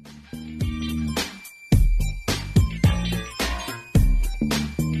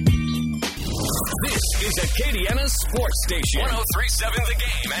 This is Acadiana Sports Station. 103.7 The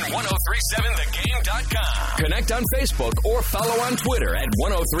Game and 103.7thegame.com. Connect on Facebook or follow on Twitter at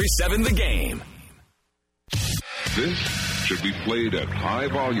 103.7 The Game. This should be played at high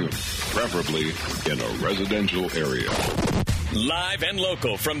volume, preferably in a residential area. Live and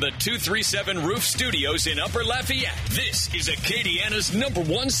local from the 237 Roof Studios in Upper Lafayette, this is Acadiana's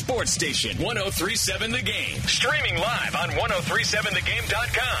 #1 sports station, 103.7 The Game. Streaming live on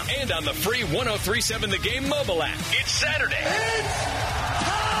 103.7thegame.com and on the free 103.7 The Game mobile app. It's Saturday.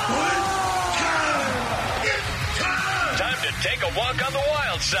 Time to take a walk on the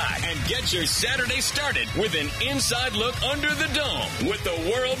wild side and get your Saturday started with an inside look under the dome with the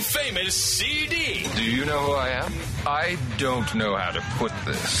world-famous CD. Do you know who I am? I don't know how to put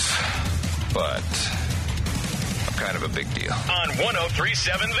this, but I'm kind of a big deal. On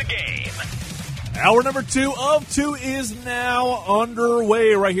 103.7 The Game. Hour number 2 of 2 is now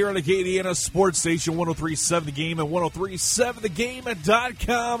underway right here on Acadiana Sports Station, 103.7 The Game and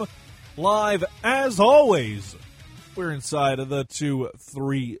 103.7thegame.com. Live, as always, we're inside of the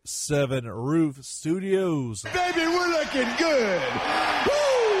 237 Roof Studios. Baby, we're looking good.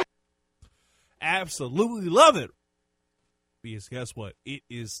 Woo! Absolutely love it. Because guess what? It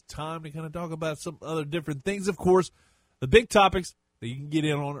is time to kind of talk about some other different things. Of course, the big topics that you can get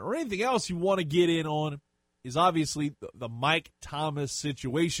in on or anything else you want to get in on is obviously the Mike Thomas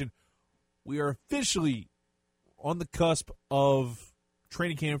situation. We are officially on the cusp of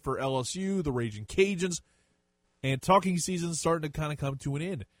training camp for LSU, the Raging Cajuns. And talking season's starting to kind of come to an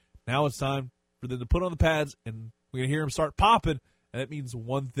end. Now it's time for them to put on the pads, and we're going to hear them start popping, and that means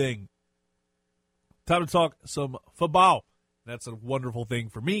one thing. Time to talk some football. That's a wonderful thing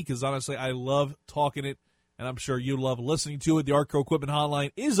for me because, honestly, I love talking it, and I'm sure you love listening to it. The Arco Equipment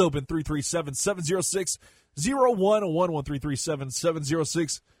Hotline is open, 337-706-0111,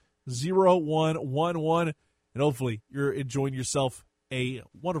 337-706-0111, and hopefully you're enjoying yourself a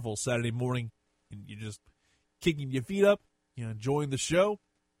wonderful Saturday morning, and you just kicking your feet up, enjoying the show.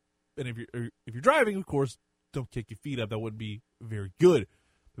 And if you're driving, of course, don't kick your feet up. That wouldn't be very good.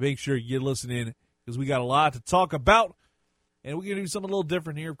 But make sure you listen in because we got a lot to talk about. And we're going to do something a little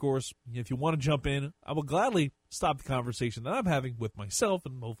different here, of course. If you want to jump in, I will gladly stop the conversation that I'm having with myself,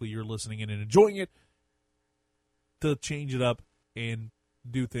 and hopefully you're listening in and enjoying it, to change it up and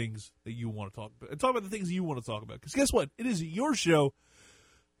do things that you want to talk about. And talk about the things you want to talk about. Because guess what? It is your show.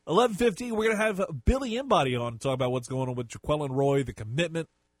 11:15, we're going to have Billy Embody on to talk about what's going on with Jaquelin Roy, the commitment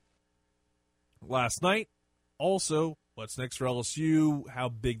last night. Also, what's next for LSU, how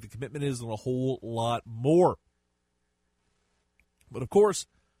big the commitment is, and a whole lot more. But, of course,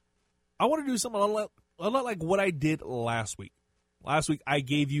 I want to do something a lot like what I did last week. Last week, I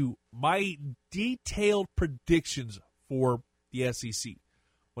gave you my detailed predictions for the SEC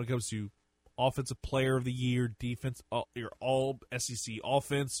when it comes to Offensive Player of the Year, defense, your all SEC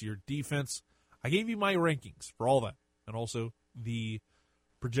offense, your defense. I gave you my rankings for all that, and also the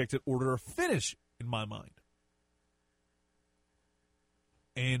projected order of finish in my mind.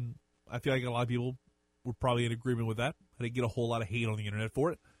 And I feel like a lot of people were probably in agreement with that. I didn't get a whole lot of hate on the internet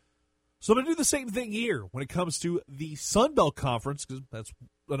for it. So I'm going to do the same thing here when it comes to the Sun Belt Conference, because that's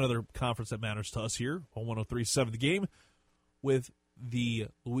another conference that matters to us here on 103.7 The Game, with the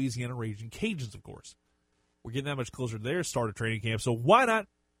Louisiana Raging Cajuns, of course. We're getting that much closer to their start of training camp, so why not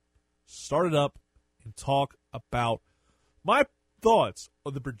start it up and talk about my thoughts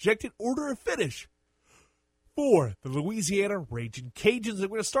on the projected order of finish for the Louisiana Raging Cajuns. We're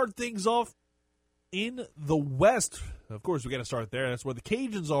going to start things off in the West. Of course, we got to start there. That's where the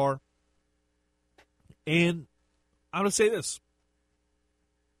Cajuns are. And I'm going to say this.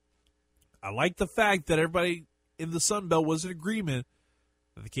 I like the fact that everybody in the Sun Belt was in agreement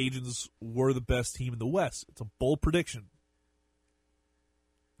that the Cajuns were the best team in the West. It's a bold prediction.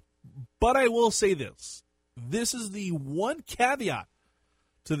 But I will say this. This is the one caveat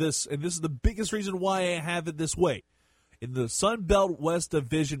to this, and this is the biggest reason why I have it this way. In the Sun Belt West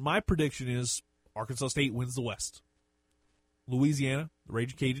Division, my prediction is Arkansas State wins the West. Louisiana, the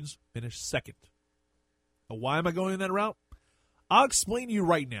Raging Cajuns, finish second. Now, why am I going in that route? I'll explain to you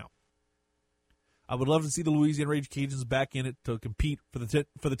right now. I would love to see the Louisiana Raging Cajuns back in it to compete for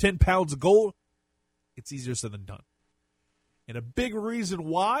the 10 pounds of gold. It's easier said than done. And a big reason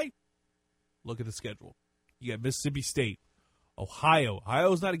why, look at the schedule. You got Mississippi State, Ohio.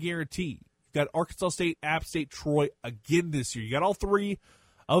 Ohio's not a guarantee. You got Arkansas State, App State, Troy again this year. You got all three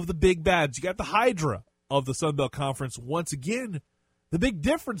of the big bads. You got the Hydra of the Sun Belt Conference. Once again, the big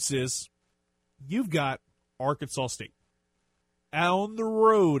difference is you've got Arkansas State on the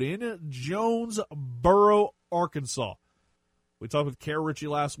road in Jonesboro, Arkansas. We talked with Kara Ritchie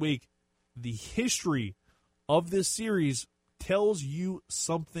last week. The history of this series tells you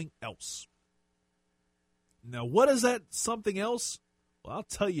something else. Now, what is that something else? Well, I'll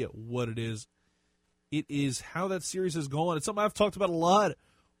tell you what it is. It is how that series has gone. It's something I've talked about a lot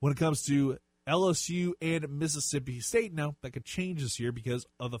when it comes to LSU and Mississippi State. Now, that could change this year because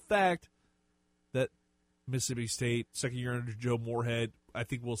of the fact that Mississippi State, second year under Joe Moorhead, I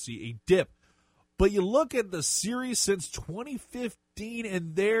think we'll see a dip. But you look at the series since 2015,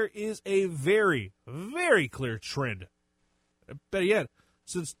 and there is a very, very clear trend. Better yet,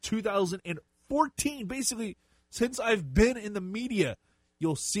 since 2014, basically since I've been in the media,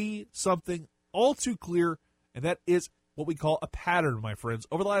 you'll see something all too clear, and that is what we call a pattern, my friends.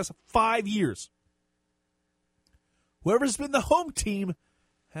 Over the last 5 years, whoever's been the home team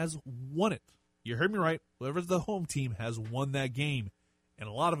has won it. You heard me right. Whoever's the home team has won that game. And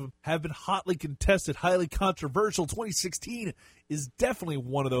a lot of them have been hotly contested, highly controversial. 2016 is definitely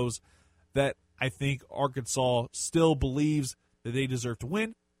one of those that I think Arkansas still believes that they deserve to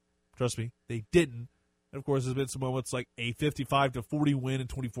win. Trust me, they didn't. And, of course, there's been some moments like a 55-40 win in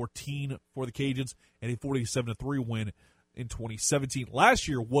 2014 for the Cajuns and a 47-3 win in 2017. Last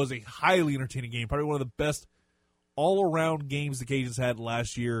year was a highly entertaining game, probably one of the best all-around games the Cajuns had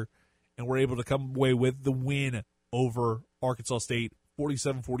last year, and were able to come away with the win over Arkansas State,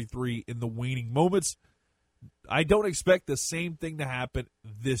 47-43 in the waning moments. I don't expect the same thing to happen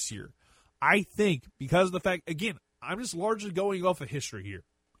this year. I think because of the fact, again, I'm just largely going off of history here.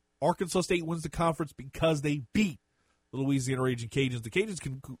 Arkansas State wins the conference because they beat the Louisiana Raging Cajuns. The Cajuns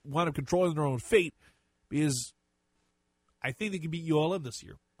can wind up controlling their own fate because I think they can beat ULM this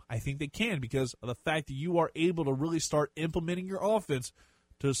year. I think they can because of the fact that you are able to really start implementing your offense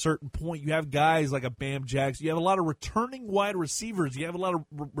to a certain point. You have guys like a Bam Jackson. You have a lot of returning wide receivers. You have a lot of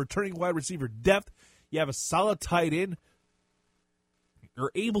returning wide receiver depth. You have a solid tight end.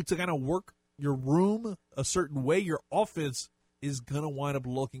 You're able to kind of work your room a certain way. Your offense is going to wind up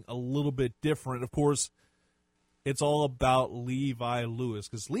looking a little bit different. Of course, it's all about Levi Lewis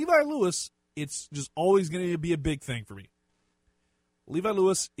because Levi Lewis, it's just always going to be a big thing for me. Levi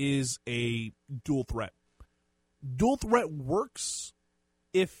Lewis is a dual threat. Dual threat works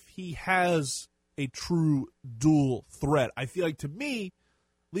if he has a true dual threat. I feel like, to me,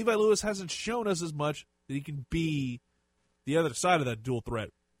 Levi Lewis hasn't shown us as much that he can be the other side of that dual threat.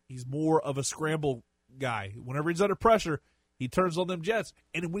 He's more of a scramble guy. Whenever he's under pressure, he turns on them Jets.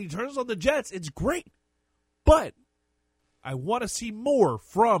 And when he turns on the Jets, it's great. But I want to see more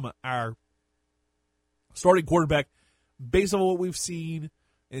from our starting quarterback based on what we've seen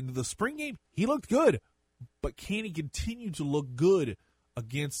in the spring game. He looked good, but can he continue to look good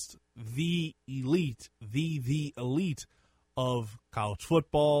against the elite, the elite of college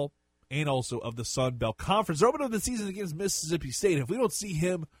football and also of the Sun Belt Conference? They're opening up the season against Mississippi State. If we don't see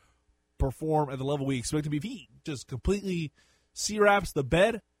him perform at the level we expect him to be, if he just completely C-wraps the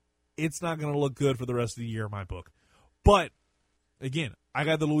bed, it's not going to look good for the rest of the year in my book. But, again, I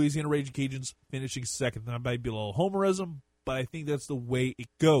got the Louisiana Raging Cajuns finishing second. That might be a little homerism, but I think that's the way it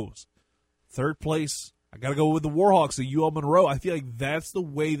goes. Third place, I got to go with the Warhawks, the UL Monroe. I feel like that's the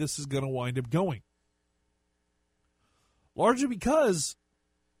way this is going to wind up going. Largely because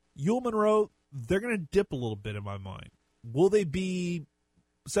UL Monroe, they're going to dip a little bit in my mind. Will they be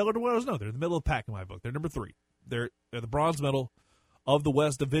Sailor Dwellers? No, they're in the middle of the pack in my book. They're number 3. They're the bronze medal of the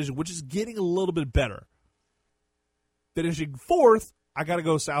West Division, which is getting a little bit better. Finishing 4th, I got to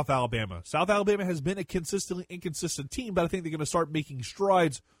go South Alabama. South Alabama has been a consistently inconsistent team, but I think they're going to start making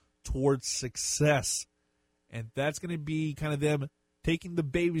strides towards success. And that's going to be kind of them taking the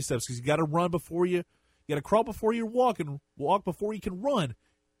baby steps, because you got to run before you got to crawl before you walk, and walk before you can run.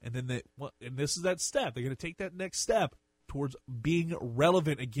 And then and this is that step. They're going to take that next step towards being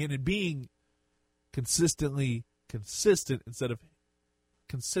relevant again and being consistently consistent instead of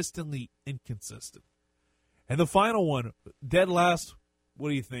consistently inconsistent. And the final one, dead last, what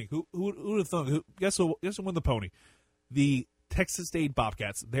do you think? Who would have thought? Guess who won the pony? The Texas State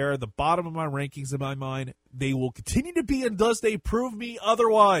Bobcats. They're at the bottom of my rankings in my mind. They will continue to be unless they prove me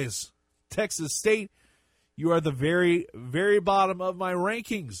otherwise. Texas State, you are the very, very bottom of my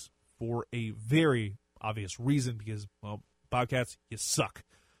rankings for a very obvious reason, because, well, Bobcats, you suck.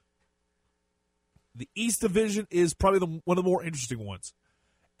 The East Division is probably one of the more interesting ones.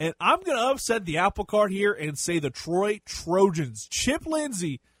 And I'm going to upset the apple cart here and say the Troy Trojans. Chip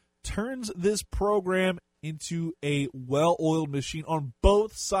Lindsey turns this program into a well-oiled machine on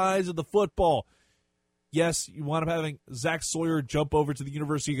both sides of the football. Yes, you wind up having Zach Sawyer jump over to the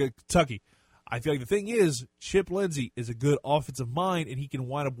University of Kentucky. I feel like the thing is, Chip Lindsey is a good offensive mind, and he can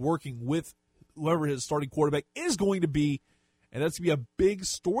wind up working with whoever his starting quarterback is going to be, and that's going to be a big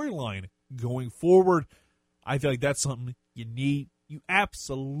storyline going forward. I feel like that's something you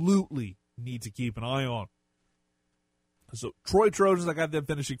absolutely need to keep an eye on. So, Troy Trojans, I got them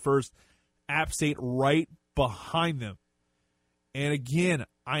finishing first. App State right behind them. And again,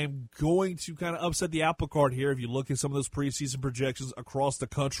 I am going to kind of upset the apple cart here. If you look at some of those preseason projections across the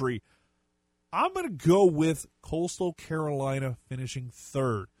country, I'm going to go with Coastal Carolina finishing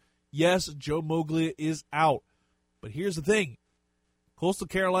third. Yes, Joe Moglia is out. But here's the thing. Coastal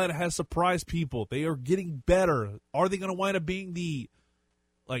Carolina has surprised people. They are getting better. Are they going to wind up being the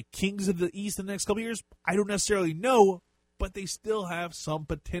kings of the East in the next couple of years? I don't necessarily know, but they still have some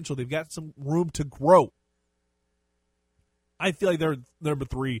potential. They've got some room to grow. I feel like they're number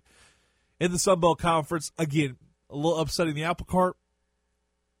 3 in the Sun Belt Conference. Again, a little upsetting the apple cart,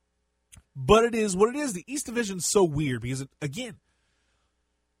 but it is what it is. The East Division is so weird because, again,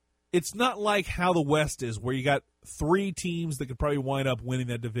 it's not like how the West is, where you got 3 teams that could probably wind up winning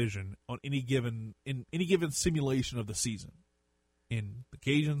that division on any given simulation of the season. In the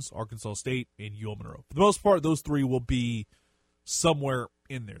Cajuns, Arkansas State, and UL Monroe. For the most part, those 3 will be somewhere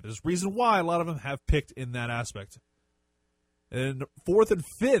in there. There's a reason why a lot of them have picked in that aspect. And 4th and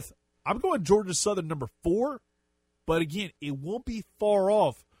 5th, I'm going Georgia Southern number 4, but again, it won't be far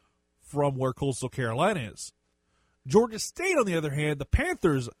off from where Coastal Carolina is. Georgia State, on the other hand, the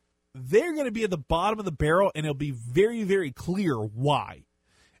Panthers, they're going to be at the bottom of the barrel, and it'll be very, very clear why.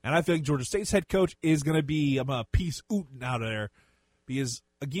 And I feel like Georgia State's head coach is going to be a piece ootin' out of there. Because,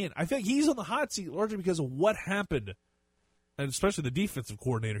 again, I think he's on the hot seat largely because of what happened, and especially the defensive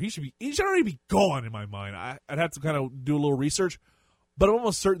coordinator. He should already be gone in my mind. I'd have to kind of do a little research, but I'm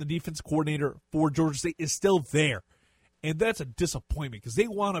almost certain the defensive coordinator for Georgia State is still there. And that's a disappointment because they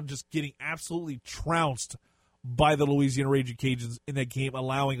wound up just getting absolutely trounced by the Louisiana Raging Cajuns in that game,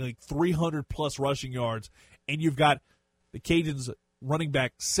 allowing 300-plus rushing yards. And you've got the Cajuns running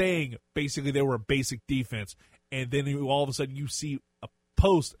back saying basically they were a basic defense. And then all of a sudden you see a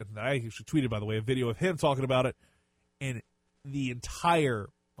post, and I actually tweeted, by the way, a video of him talking about it, and the entire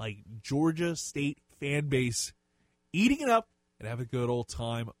Georgia State fan base eating it up and having a good old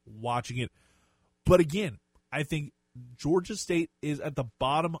time watching it. But again, I think Georgia State is at the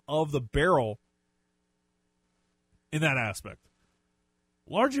bottom of the barrel in that aspect.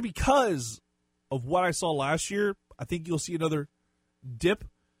 Largely because of what I saw last year I think you'll see another dip,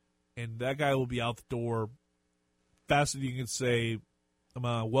 and that guy will be out the door faster than you can say,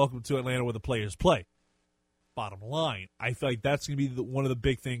 welcome to Atlanta where the players play. Bottom line, I feel like that's going to be one of the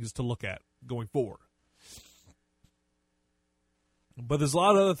big things to look at going forward. But there's a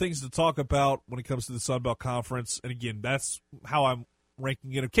lot of other things to talk about when it comes to the Sun Belt Conference. And, again, that's how I'm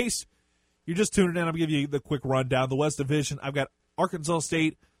ranking it. In case you're just tuning in, I'm going to give you the quick rundown. The West Division, I've got Arkansas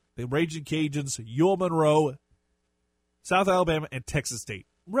State, the Raging Cajuns, UL Monroe, South Alabama, and Texas State.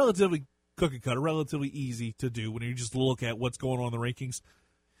 Relatively cookie-cutter, relatively easy to do when you just look at what's going on in the rankings.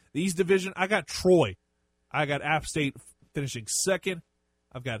 The East Division, I got Troy. I got App State finishing second.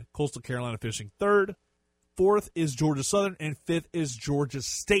 I've got Coastal Carolina finishing third. Fourth is Georgia Southern, and fifth is Georgia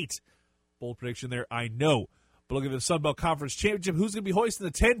State. Bold prediction there, I know. But look at the Sun Belt Conference Championship. Who's going to be hoisting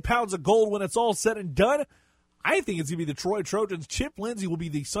the 10 pounds of gold when it's all said and done? I think it's going to be the Troy Trojans. Chip Lindsey will be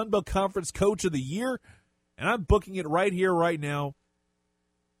the Sun Belt Conference Coach of the Year, and I'm booking it right here, right now.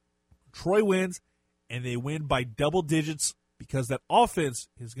 Troy wins, and they win by double digits because that offense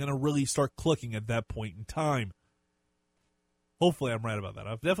is going to really start clicking at that point in time. Hopefully I'm right about that.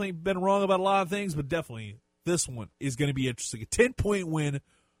 I've definitely been wrong about a lot of things, but definitely this one is going to be interesting. A 10-point win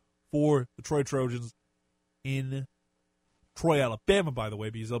for the Troy Trojans in Troy, Alabama, by the way,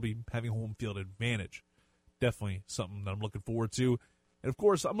 because they'll be having home field advantage. Definitely something that I'm looking forward to. And, of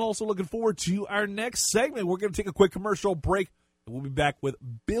course, I'm also looking forward to our next segment. We're going to take a quick commercial break, and we'll be back with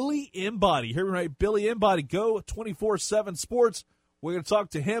Billy Embody. Hear me right, Billy Embody, Go 24/7 Sports. We're going to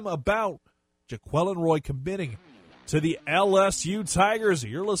talk to him about Jaquelin Roy committing to the LSU Tigers.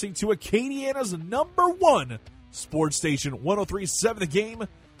 You're listening to Acadiana's #1 sports station, 103.7 The Game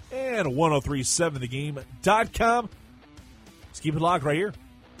and 103.7thegame.com. Let's keep it locked right here.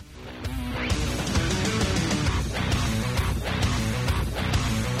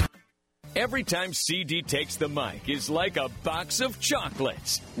 Every time CD takes the mic is like a box of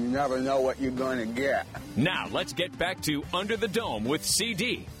chocolates. You never know what you're going to get. Now let's get back to Under the Dome with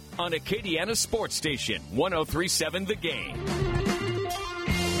CD on Acadiana Sports Station, 103.7 The Game.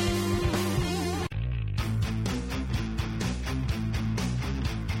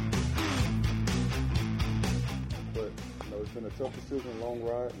 But, it's been a tough decision, a long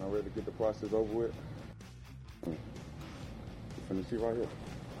ride, and I'm ready to get the process over with. You finna see right here.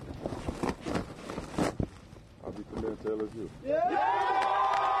 I'll be committed to LSU.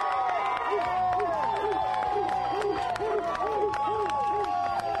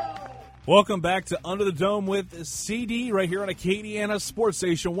 Welcome back to Under the Dome with CD right here on Acadiana Sports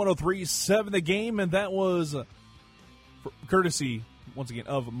Station 103.7 The Game, and that was courtesy, once again,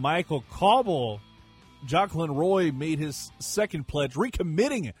 of Michael Cauble. Jaquelin Roy made his second pledge,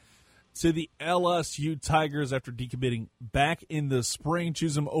 recommitting to the LSU Tigers after decommitting back in the spring.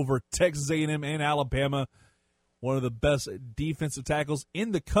 Choose him over Texas A&M and Alabama, one of the best defensive tackles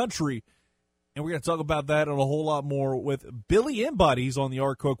in the country. And we're going to talk about that and a whole lot more with Billy Embody. He's on the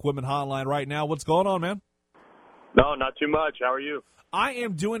Arco Equipment Hotline right now. What's going on, man? No, not too much. How are you? I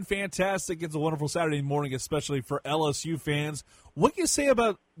am doing fantastic. It's a wonderful Saturday morning, especially for LSU fans. What can you say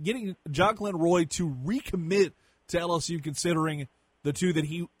about getting Jaquelin Roy to recommit to LSU, considering the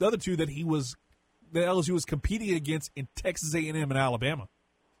other two that LSU was competing against in Texas A&M and Alabama?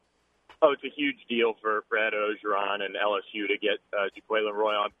 Oh, it's a huge deal for Ed Orgeron and LSU to get Jaquelin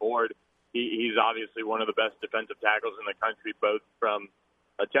Roy on board. He's obviously one of the best defensive tackles in the country, both from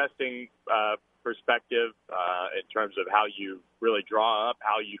a testing perspective in terms of how you really draw up,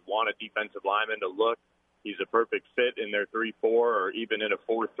 how you'd want a defensive lineman to look. He's a perfect fit in their 3-4 or even in a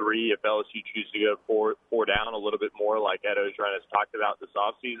 4-3 if LSU chooses to go four down a little bit more like Ed Orgeron has talked about this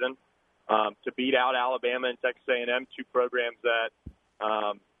offseason. To beat out Alabama and Texas A&M, two programs that,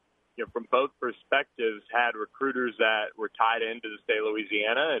 from both perspectives had recruiters that were tied into the state of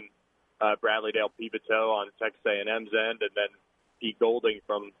Louisiana, and Bradley Dale Pivito on Texas A&M's end, and then Pete Golding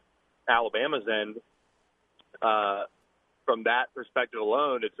from Alabama's end. From that perspective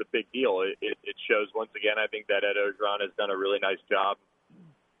alone, it's a big deal. It shows, once again, I think that Ed Orgeron has done a really nice job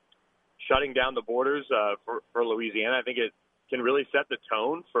shutting down the borders for Louisiana. I think it can really set the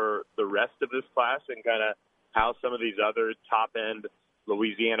tone for the rest of this class and kind of how some of these other top-end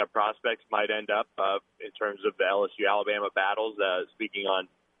Louisiana prospects might end up in terms of the LSU-Alabama battles. Speaking on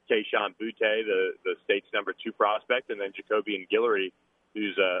Tayshaun Butte, the state's #2 prospect, and then Jacobian Guillory,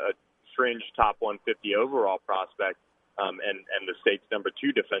 who's a fringe top 150 overall prospect, and the state's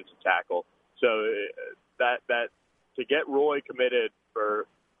 #2 defensive tackle. So that to get Roy committed for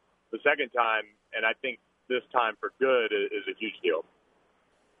the second time, and I think this time for good, is a huge deal.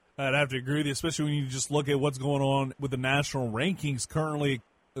 I'd have to agree with you, especially when you just look at what's going on with the national rankings currently,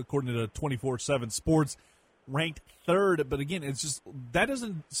 according to 24/7 Sports. ranked third. But again, it's just that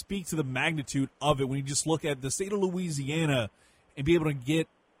doesn't speak to the magnitude of it when you just look at the state of Louisiana and be able to get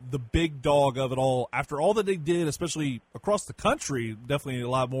the big dog of it all after all that they did, especially across the country, definitely a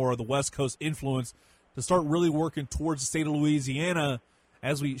lot more of the West Coast influence, to start really working towards the state of Louisiana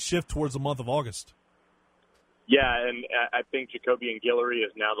as we shift towards the month of August. Yeah, and I think Jacobian Guillory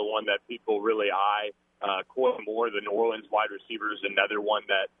is now the one that people really eye. Coy Moore, the New Orleans wide receiver, is another one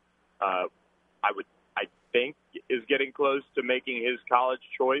that I think is getting close to making his college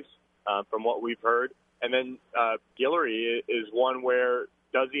choice from what we've heard. And then Guillory is one where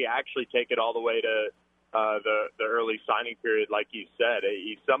does he actually take it all the way to the early signing period, like he said?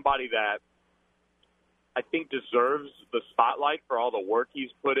 He's somebody that I think deserves the spotlight for all the work he's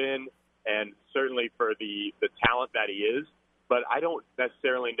put in and certainly for the talent that he is. But I don't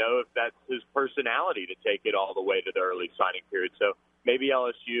necessarily know if that's his personality to take it all the way to the early signing period. So maybe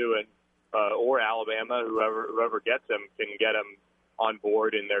LSU and or Alabama, whoever gets him, can get him on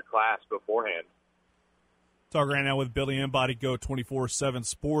board in their class beforehand. Talking right now with Billy Embody, Go 24/7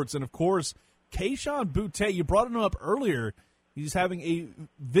 Sports. And, of course, Kayshon Boutte, you brought him up earlier. He's having a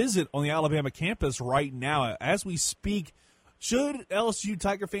visit on the Alabama campus right now. As we speak, should LSU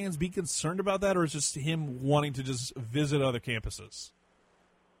Tiger fans be concerned about that, or is it just him wanting to just visit other campuses?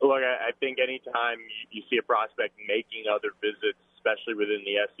 Look, I think anytime you see a prospect making other visits, especially within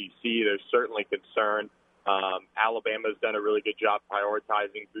the SEC, there's certainly concern. Alabama's done a really good job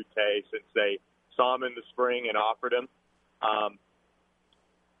prioritizing Boutte since they saw him in the spring and offered him.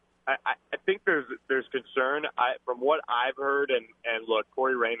 I think there's concern. From what I've heard, and look,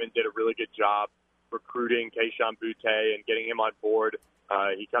 Corey Raymond did a really good job recruiting Kayshon Boutte and getting him on board.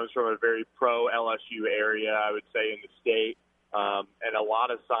 He comes from a very pro-LSU area, I would say, in the state, and a lot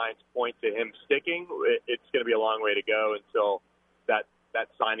of signs point to him sticking. It's going to be a long way to go until that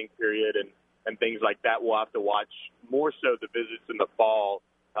signing period and things like that. We'll have to watch more so the visits in the fall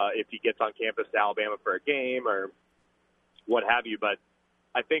if he gets on campus to Alabama for a game or what have you. But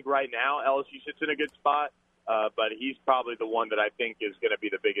I think right now LSU sits in a good spot, but he's probably the one that I think is going to be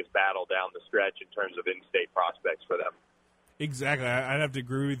the biggest battle down the stretch in terms of in-state prospects for them. Exactly. I'd have to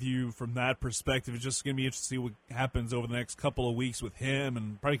agree with you from that perspective. It's just going to be interesting to see what happens over the next couple of weeks with him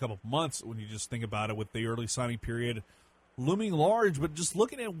and probably a couple of months when you just think about it with the early signing period looming large. But just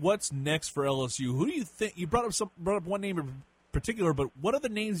looking at what's next for LSU, who do you think – you brought up one name in particular, but what are the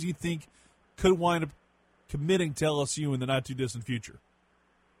names you think could wind up committing to LSU in the not-too-distant future?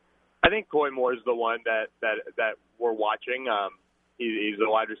 I think Coy Moore is the one that we're watching. He's the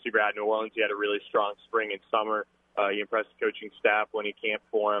wide receiver out of New Orleans. He had a really strong spring and summer. He impressed the coaching staff when he camped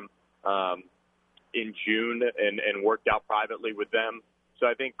for him in June and worked out privately with them. So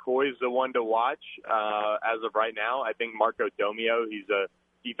I think Coy's the one to watch as of right now. I think Marco Domio, he's a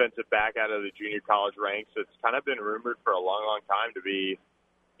defensive back out of the junior college ranks. It's kind of been rumored for a long, long time to be,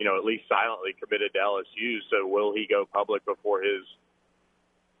 at least silently committed to LSU. So will he go public before his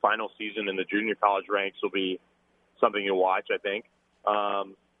final season in the junior college ranks will be something to watch, I think.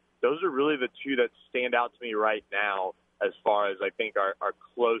 Those are really the two that stand out to me right now as far as I think are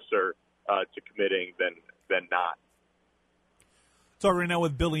closer to committing than not. Talking right now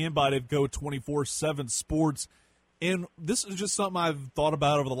with Billy Embody of Go 24/7 Sports. And this is just something I've thought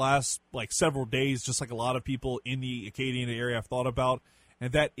about over the last several days, just like a lot of people in the Acadiana area have thought about,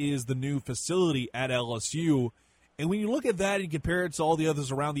 and that is the new facility at LSU. And when you look at that and compare it to all the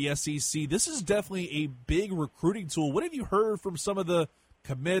others around the SEC, this is definitely a big recruiting tool. What have you heard from some of the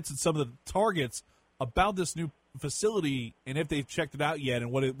commits and some of the targets about this new facility, and if they've checked it out yet,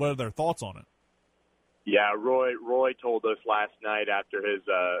 and what are their thoughts on it? Yeah, Roy told us last night after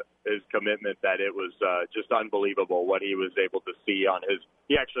his commitment that it was just unbelievable what he was able to see on his.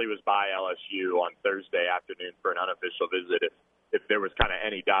 He actually was by LSU on Thursday afternoon for an unofficial visit. If there was kind of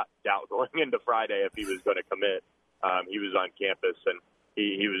any doubt going into Friday if he was going to commit, he was on campus and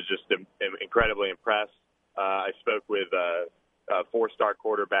he was just incredibly impressed. I spoke with a four-star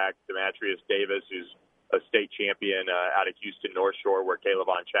quarterback, Demetrius Davis, who's a state champion out of Houston North Shore, where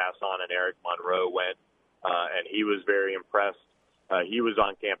Calebon Chasson and Eric Monroe went. And he was very impressed. He was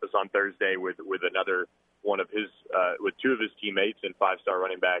on campus on Thursday with another one of his, with two of his teammates and five-star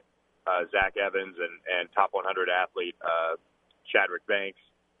running back Zach Evans and top 100 athlete Chadrick Banks.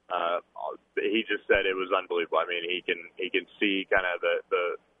 He just said it was unbelievable. I mean, he can see kind of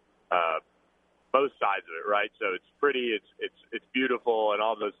the both sides of it, right? So it's pretty, it's beautiful and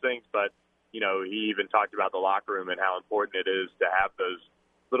all those things. But he even talked about the locker room and how important it is to have those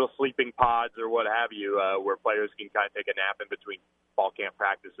little sleeping pods or what have you, where players can kind of take a nap in between fall camp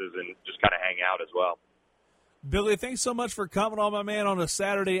practices and just kind of hang out as well. Billy, thanks so much for coming on, my man, on a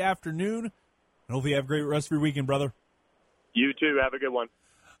Saturday afternoon. And hopefully you have a great rest of your weekend, brother. You too. Have a good one.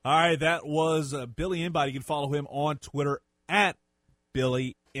 All right, that was Billy Embody. You can follow him on Twitter at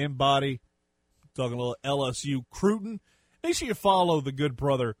Billy Embody. Talking a little LSU Cruton. Make sure you follow the good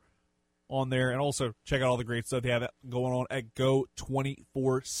brother on there, and also check out all the great stuff they have going on at Go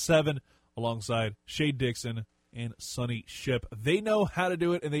 24/7 alongside Shay Dixon and Sonny Ship. They know how to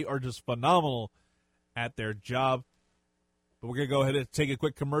do it, and they are just phenomenal at their job. But we're going to go ahead and take a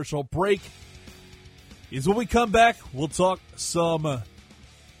quick commercial break. When we come back, we'll talk some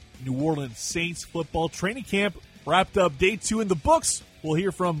New Orleans Saints football training camp. Wrapped up day 2 in the books. We'll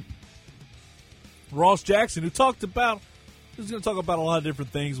hear from Ross Jackson, who's going to talk about a lot of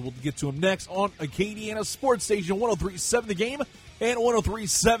different things. We'll get to him next on Acadiana Sports Station 103.7 The Game and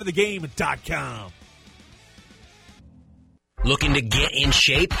 103.7thegame.com. Looking to get in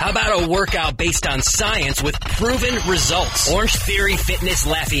shape? How about a workout based on science with proven results? Orange Theory Fitness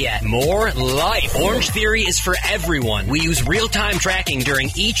Lafayette. More life. Orange Theory is for everyone. We use real-time tracking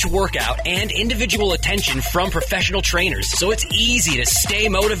during each workout and individual attention from professional trainers, so it's easy to stay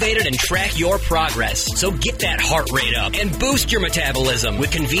motivated and track your progress. So get that heart rate up and boost your metabolism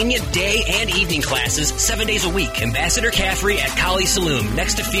with convenient day and evening classes 7 days a week. Ambassador Caffrey at Collie Saloon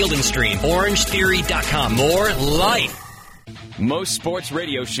next to Field & Stream. OrangeTheory.com. More life. Most sports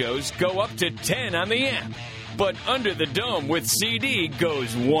radio shows go up to 10 on the amp, but Under the Dome with CD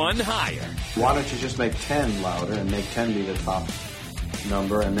goes one higher. Why don't you just make 10 louder and make 10 be the top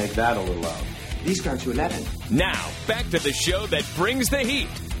number and make that a little louder? These go to 11. Now, back to the show that brings the heat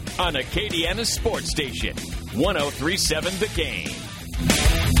on Acadiana Sports Station, 103.7 The Game.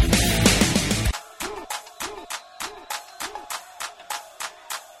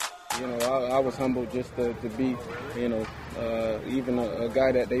 You know, I was humbled just to be, even a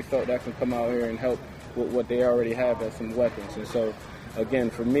guy that they felt that can come out here and help with what they already have as some weapons. And so, again,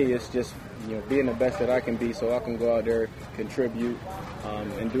 for me, it's just, being the best that I can be so I can go out there, contribute,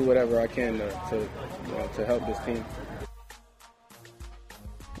 and do whatever I can to help this team.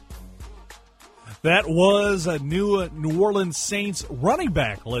 That was a new Orleans Saints running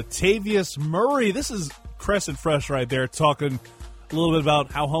back, Latavius Murray. This is Crescent Fresh right there, talking a little bit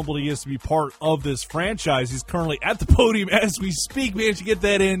about how humbled he is to be part of this franchise. He's currently at the podium as we speak. Managed to get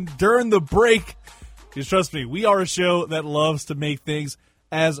that in during the break. Because trust me, we are a show that loves to make things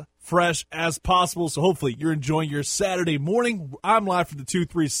as fresh as possible. So hopefully you're enjoying your Saturday morning. I'm live from the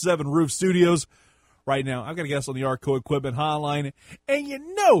 237 Roof Studios right now. I've got a guest on the Arco Equipment Hotline, and you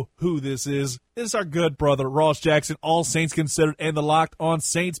know who this is. This is our good brother, Ross Jackson, All Saints Considered, and the Locked On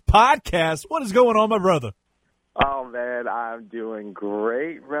Saints podcast. What is going on, my brother? Oh, man, I'm doing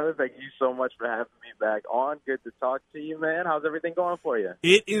great, brother. Thank you so much for having me back on. Good to talk to you, man. How's everything going for you?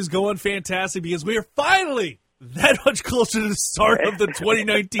 It is going fantastic because we are finally that much closer to the start of the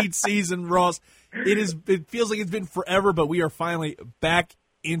 2019 season, Ross. It feels like it's been forever, but we are finally back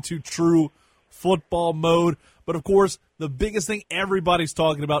into true football mode. But, of course, the biggest thing everybody's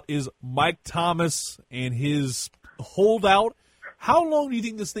talking about is Mike Thomas and his holdout. How long do you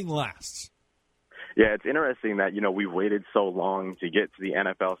think this thing lasts? Yeah, it's interesting that, we've waited so long to get to the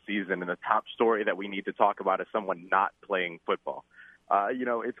NFL season, and the top story that we need to talk about is someone not playing football.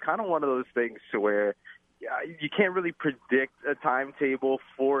 It's kind of one of those things to where you can't really predict a timetable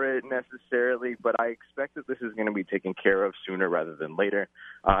for it necessarily, but I expect that this is going to be taken care of sooner rather than later.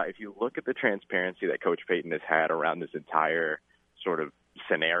 If you look at the transparency that Coach Payton has had around this entire sort of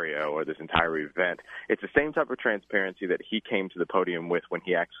scenario or this entire event, it's the same type of transparency that he came to the podium with when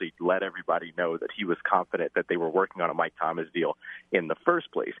he actually let everybody know that he was confident that they were working on a Mike Thomas deal in the first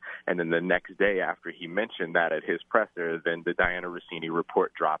place. And then the next day after he mentioned that at his presser, then the Diana Rossini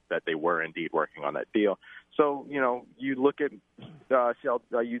report dropped that they were indeed working on that deal. So, you look at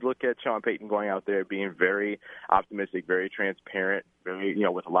Sean Payton going out there being very optimistic, very transparent, very,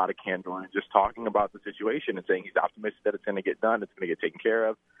 with a lot of candor, and just talking about the situation and saying he's optimistic that it's going to get done, it's going to get taken care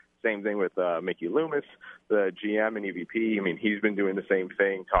of. Same thing with Mickey Loomis, the GM and EVP. I mean, he's been doing the same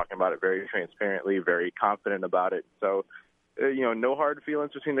thing, talking about it very transparently, very confident about it. So, no hard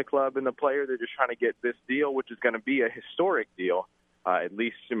feelings between the club and the player. They're just trying to get this deal, which is going to be a historic deal. At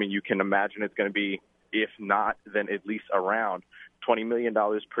least, you can imagine it's going to be, if not, then at least around $20 million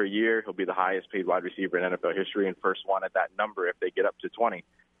per year. He'll be the highest paid wide receiver in NFL history and first one at that number if they get up to 20.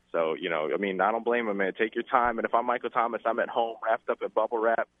 So, I don't blame him, man. Take your time. And if I'm Michael Thomas, I'm at home wrapped up in bubble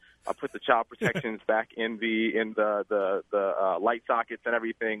wrap. I put the child protections back in the light sockets and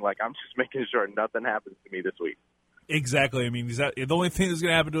everything. Like, I'm just making sure nothing happens to me this week. Exactly. I mean, the only thing that's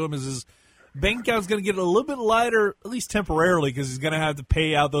going to happen to him is his bank account's going to get a little bit lighter, at least temporarily, because he's going to have to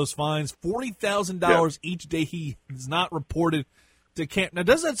pay out those fines. $40,000 each day he is not reported to camp. Now,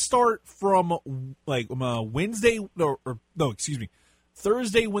 does that start from Wednesday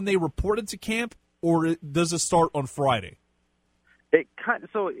Thursday when they reported to camp, or does it start on Friday? It's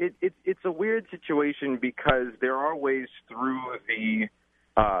a weird situation because there are ways through the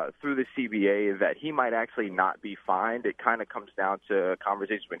CBA that he might actually not be fined. It kind of comes down to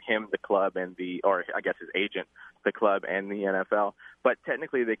conversations with him, the club, and his agent, the club, and the NFL. But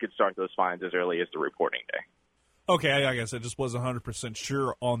technically, they could start those fines as early as the reporting day. Okay, I guess I just wasn't 100%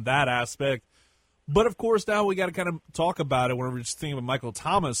 sure on that aspect. But, of course, now we got to kind of talk about it whenever we're just thinking of Michael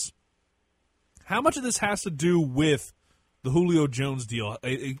Thomas. How much of this has to do with the Julio Jones deal?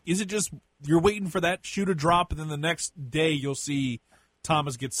 Is it just you're waiting for that shoe to drop, and then the next day you'll see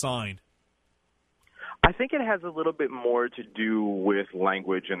Thomas get signed? I think it has a little bit more to do with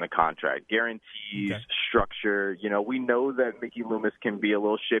language in the contract, guarantees, structure. We know that Mickey Loomis can be a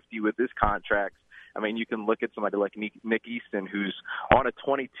little shifty with his contracts. I mean, you can look at somebody like Nick Easton, who's on a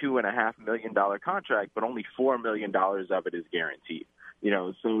 $22.5 million contract, but only $4 million of it is guaranteed.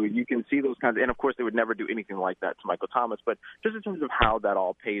 So you can see those kinds of, and of course they would never do anything like that to Michael Thomas, but just in terms of how that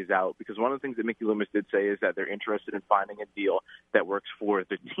all pays out, because one of the things that Mickey Loomis did say is that they're interested in finding a deal that works for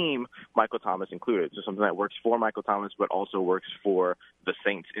the team, Michael Thomas included. So something that works for Michael Thomas, but also works for the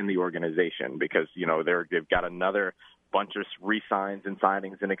Saints in the organization, because, they've got another bunch of re-signs and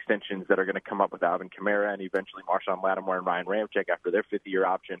signings and extensions that are going to come up with Alvin Kamara and eventually Marshawn Lattimore and Ryan Ramczyk after their fifth-year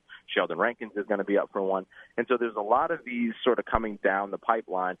option. Sheldon Rankins is going to be up for one. And so there's a lot of these sort of coming down the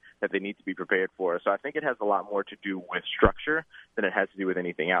pipeline that they need to be prepared for. So I think it has a lot more to do with structure than it has to do with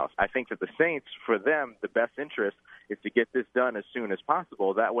anything else. I think that the Saints, for them, the best interest is to get this done as soon as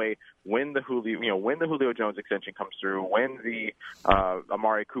possible. That way, when the Julio Jones extension comes through, when the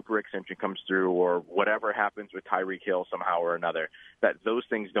Amari Cooper extension comes through, or whatever happens with Tyreek Hill somehow or another, that those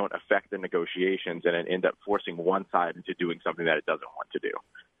things don't affect the negotiations and end up forcing one side into doing something that it doesn't want to do.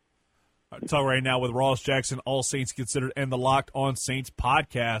 I'm talking right now with Ross Jackson, All Saints Considered, and the Locked On Saints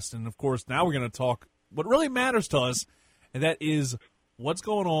podcast. And, of course, now we're going to talk what really matters to us, and that is what's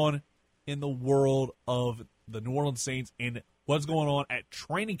going on in the world of the New Orleans Saints and what's going on at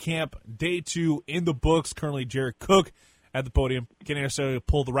training camp day 2 in the books. Currently, Jared Cook at the podium. Can't necessarily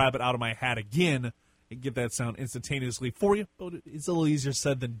pull the rabbit out of my hat again and get that sound instantaneously for you, but it's a little easier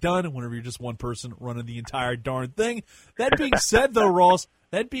said than done whenever you're just one person running the entire darn thing. That being said, though, Ross,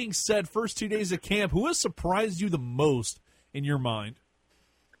 first 2 days of camp, who has surprised you the most in your mind?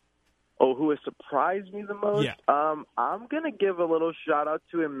 Oh, who has surprised me the most? Yeah. I'm going to give a little shout-out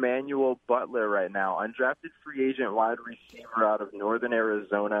to Emmanuel Butler right now, undrafted free agent wide receiver out of northern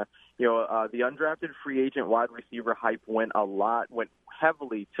Arizona. The undrafted free agent wide receiver hype went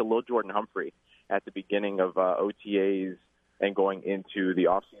heavily to Lil Jordan Humphrey at the beginning of OTAs and going into the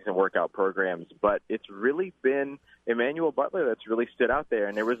off-season workout programs. But it's really been Emmanuel Butler that's really stood out there.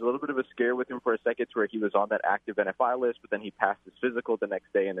 And there was a little bit of a scare with him for a second to where he was on that active NFI list, but then he passed his physical the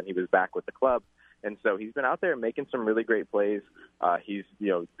next day, and then he was back with the club. And so he's been out there making some really great plays. He's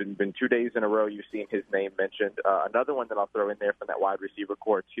been 2 days in a row you've seen his name mentioned. Another one that I'll throw in there from that wide receiver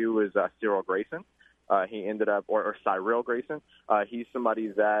core, too, is Cyril Grayson. He ended up, or Cyril Grayson. He's somebody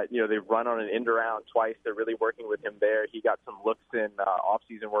that, they've run on an end around twice. They're really working with him there. He got some looks in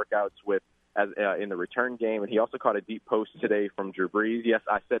off-season workouts in the return game, and he also caught a deep post today from Drew Brees. Yes,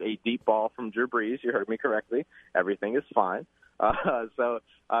 I said a deep ball from Drew Brees. You heard me correctly. Everything is fine. So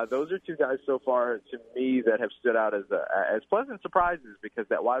those are two guys so far to me that have stood out as pleasant surprises, because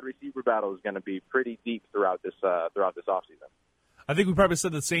that wide receiver battle is going to be pretty deep throughout this offseason. I think we probably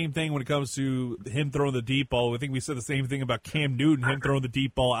said the same thing when it comes to him throwing the deep ball. I think we said the same thing about Cam Newton, him throwing the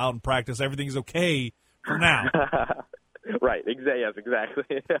deep ball out in practice. Everything's okay for now. Right. Yes,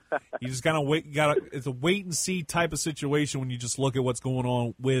 exactly. You just kind of wait. It's a wait and see type of situation when you just look at what's going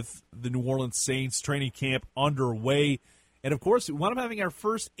on with the New Orleans Saints training camp underway. And, of course, we wound up having our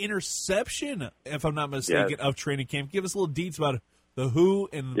first interception, if I'm not mistaken, of training camp. Give us a little deets about the who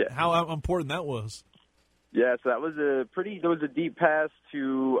and how important that was. Yeah, so that was a deep pass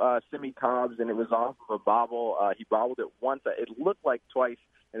to Simi Cobbs, and it was off of a bobble. He bobbled it once. It looked like twice,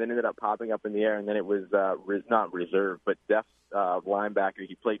 and then ended up popping up in the air, and then it was not reserve, but depth linebacker.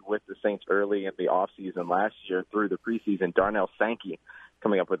 He played with the Saints early in the offseason last year through the preseason, Darnell Sankey,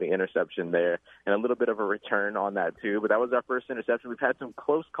 coming up with the interception there, and a little bit of a return on that too. But that was our first interception. We've had some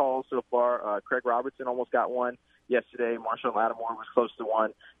close calls so far. Craig Robertson almost got one yesterday. Marshawn Lattimore was close to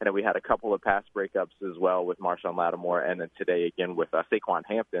one, and then we had a couple of pass breakups as well with Marshawn Lattimore, and then today again with Saquon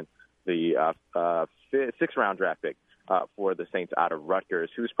Hampton, the sixth-round draft pick for the Saints out of Rutgers,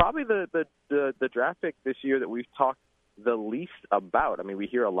 who's probably the draft pick this year that we've talked the least about. I mean, we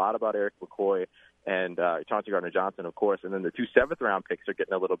hear a lot about Eric McCoy and Chauncey Gardner-Johnson, of course. And then the 2 7th-round picks are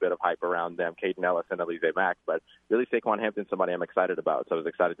getting a little bit of hype around them, Caden Ellis and Alize Mack. But really, Saquon Hampton's somebody I'm excited about, so I was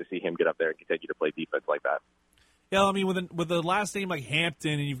excited to see him get up there and continue to play defense like that. Yeah, I mean, with the last name like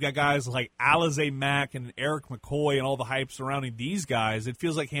Hampton, and you've got guys like Alize Mack and Eric McCoy and all the hype surrounding these guys, it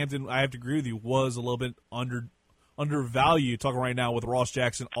feels like Hampton, I have to agree with you, was a little bit undervalued. Talking right now with Ross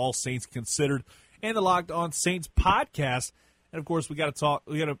Jackson, All Saints Considered, and the Locked On Saints podcast. And, of course, we got to talk.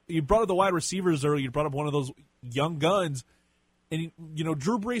 You brought up the wide receivers earlier. You brought up one of those young guns. And,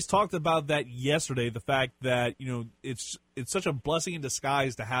 Drew Brees talked about that yesterday, the fact that, it's such a blessing in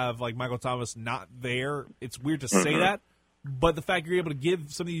disguise to have, like, Michael Thomas not there. It's weird to say that. But the fact you're able to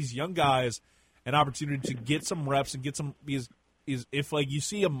give some of these young guys an opportunity to get some reps and get some is if, like, you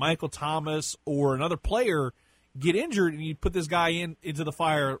see a Michael Thomas or another player get injured and you put this guy into the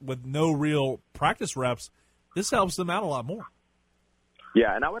fire with no real practice reps, this helps them out a lot more.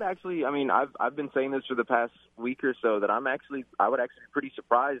 Yeah, and I would actually, I've been saying this for the past week or so that I would actually be pretty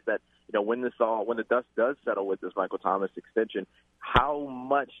surprised that, when the dust does settle with this Michael Thomas extension, how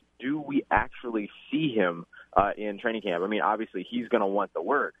much do we actually see him in training camp? I mean, obviously he's going to want the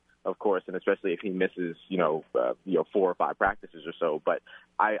work, of course, and especially if he misses, 4 or 5 practices or so. But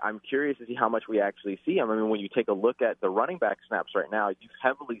I'm curious to see how much we actually see him. I mean, when you take a look at the running back snaps right now, you've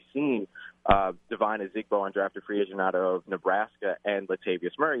heavily seen Devine Ezigbo, undrafted free agent out of Nebraska, and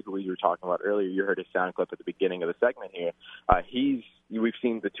Latavius Murray, who we were talking about earlier. You heard his sound clip at the beginning of the segment here. We've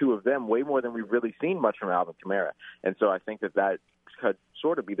seen the two of them way more than we've really seen much from Alvin Kamara. And so I think that could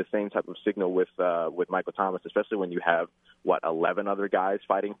sort of be the same type of signal with Michael Thomas, especially when you have 11 other guys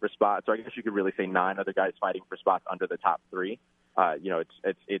fighting for spots, or I guess you could really say 9 other guys fighting for spots under the top 3.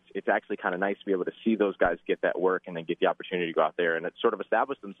 It's actually kind of nice to be able to see those guys get that work and then get the opportunity to go out there and sort of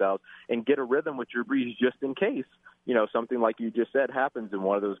establish themselves and get a rhythm with Drew Brees just in case something like you just said happens and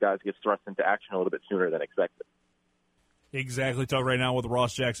one of those guys gets thrust into action a little bit sooner than expected. Exactly. Talk right now with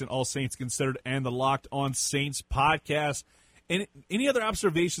Ross Jackson, All Saints Considered, and the Locked On Saints podcast. And any other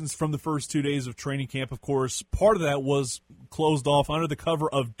observations from the first 2 days of training camp? Of course, part of that was closed off under the cover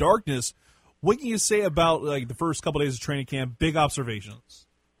of darkness. What can you say about the first couple days of training camp? Big observations.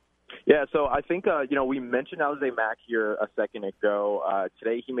 Yeah, so I think, we mentioned Alize Mack here a second ago.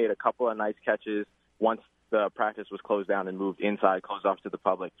 Today he made a couple of nice catches once the practice was closed down and moved inside, closed off to the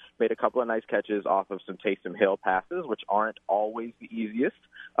public. Made a couple of nice catches off of some Taysom Hill passes, which aren't always the easiest.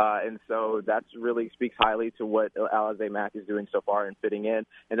 And so that really speaks highly to what Alize Mack is doing so far and fitting in.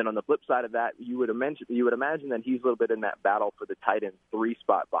 And then on the flip side of that, you would imagine that he's a little bit in that battle for the tight end 3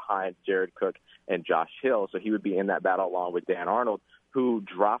 spot behind Jared Cook and Josh Hill. So he would be in that battle along with Dan Arnold, who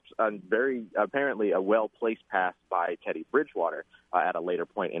dropped apparently a well-placed pass by Teddy Bridgewater at a later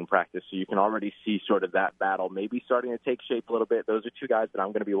point in practice. So you can already see sort of that battle maybe starting to take shape a little bit. Those are 2 guys that I'm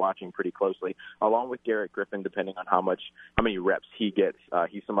going to be watching pretty closely, along with Garrett Griffin, depending on how many reps he gets.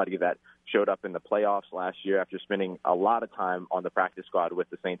 He's somebody that showed up in the playoffs last year after spending a lot of time on the practice squad with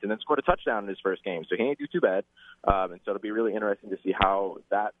the Saints and then scored a touchdown in his first game. So he ain't do too bad. And so it'll be really interesting to see how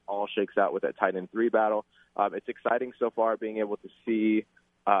that all shakes out with that tight end 3 battle. It's exciting so far being able to see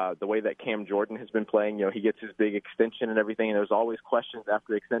the way that Cam Jordan has been playing. He gets his big extension and everything, and there's always questions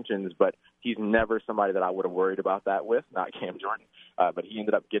after extensions, but he's never somebody that I would have worried about that with, not Cam Jordan. But he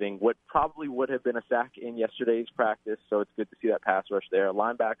ended up getting what probably would have been a sack in yesterday's practice, so it's good to see that pass rush there.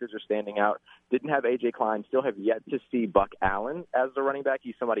 Linebackers are standing out. Didn't have A.J. Klein. Still have yet to see Buck Allen as the running back.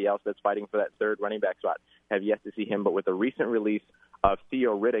 He's somebody else that's fighting for that 3rd running back spot. Have yet to see him, but with the recent release of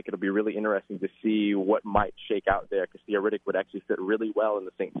Theo Riddick, it'll be really interesting to see what might shake out there, because Theo Riddick would actually fit really well in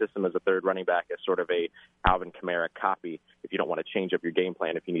the Saints system as a 3rd running back, as sort of a Alvin Kamara copy if you don't want to change up your game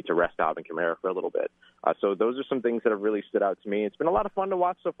plan, if you need to rest Alvin Kamara for a little bit. So those are some things that have really stood out to me. It's been a lot of fun to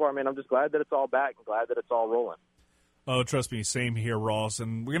watch so far, man. I'm just glad that it's all back and glad that it's all rolling. Oh, trust me, same here, Ross.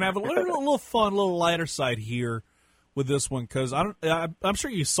 And we're going to have a little fun, a little lighter side here with this one, because I'm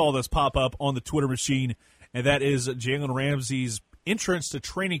sure you saw this pop up on the Twitter machine, and that is Jalen Ramsey's entrance to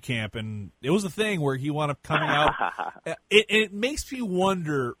training camp. And it was a thing where he wound up coming out. It makes me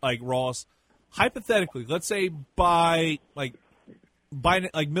wonder, Ross, hypothetically, let's say by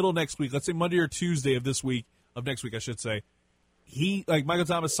middle of next week, let's say Monday or Tuesday of next week, I should say, Michael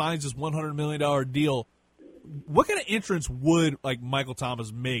Thomas signs his $100 million deal. What kind of entrance would Michael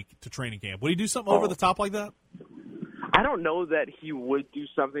Thomas make to training camp? Would he do something over the top like that? I don't know that he would do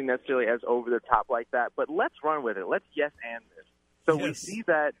something necessarily as over the top like that, but let's run with it. Let's yes and this. So yes. We see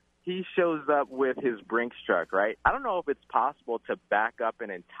that he shows up with his Brinks truck, right? I don't know if it's possible to back up an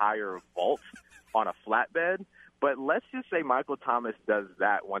entire vault on a flatbed, But let's just say Michael Thomas does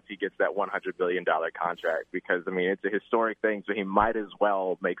that once he gets that $100 billion contract, because, I mean, it's a historic thing, so he might as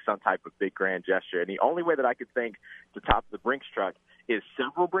well make some type of big grand gesture. And the only way that I could think to top the Brinks truck is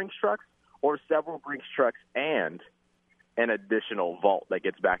several Brinks trucks or several Brinks trucks and an additional vault that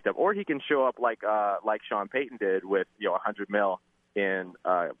gets backed up. Or he can show up like Sean Payton did with, $100 million in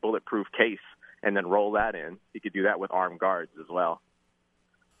a bulletproof case and then roll that in. He could do that with armed guards as well.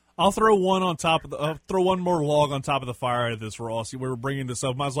 I'll throw one on top of I'll throw one more log on top of the fire out of this, Ross. We're bringing this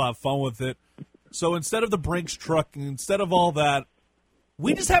up. Might as well have fun with it. So instead of the Brinks truck, instead of all that,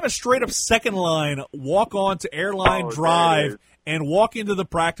 we just have a straight-up second line walk on to Airline Drive and walk into the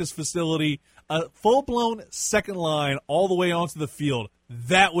practice facility, a full-blown second line all the way onto the field.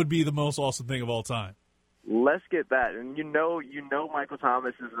 That would be the most awesome thing of all time. Let's get that. And you know Michael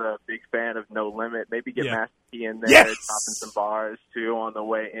Thomas is a big fan of No Limit. Maybe get Master P in there, chopping some bars, too, on the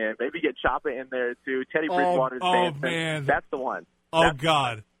way in. Maybe get Choppa in there, too. Teddy Bridgewater's dancing. Man. That's the one. That's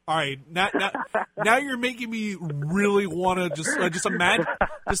God. All right, now you're making me really want to just imagine,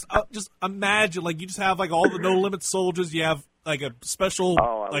 just imagine, like, you just have, like, all the No Limit soldiers. You have, like, a special,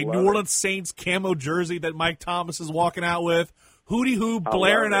 New Orleans Saints camo jersey that Mike Thomas is walking out with. Hootie Hoo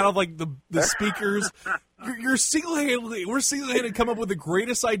blaring out of, like, the speakers. We're single-handedly come up with the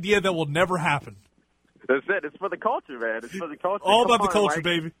greatest idea that will never happen. That's it. It's for the culture, man. It's for the culture. All about the culture, Mike.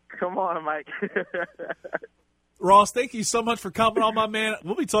 Baby. Come on, Mike. Ross, thank you so much for coming on, my man.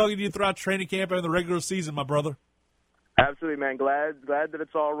 We'll be talking to you throughout training camp and the regular season, my brother. Absolutely, man. Glad that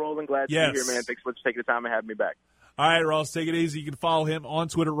it's all rolling. Glad to be here, man. Thanks for taking the time and having me back. All right, Ross, take it easy. You can follow him on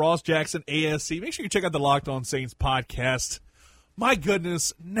Twitter, Ross Jackson ASC. Make sure you check out the Locked On Saints podcast. My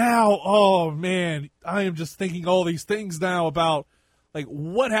goodness, now, oh, man, I am just thinking all these things now about, like,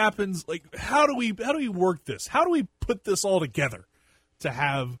 what happens, like, how do we work this? How do we put this all together to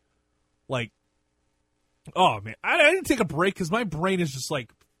have, like, oh, man, I didn't take a break because my brain is just,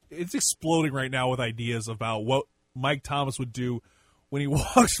 like, it's exploding right now with ideas about what Mike Thomas would do when he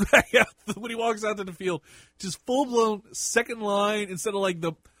walks out to the field. Just full-blown second line instead of, like,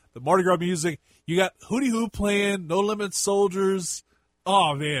 the Mardi Gras music. You got Hootie Hoo playing, No Limit Soldiers.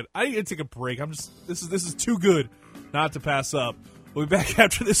 Oh, man, I need to take a break. This is too good not to pass up. We'll be back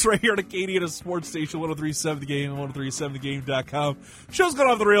after this right here on Acadiana Sports Station, 103.7 The Game and 103.7thegame.com. Show's gone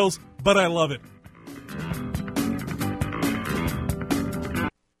off the rails, but I love it.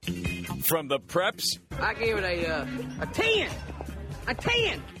 From the preps, I gave it a 10. A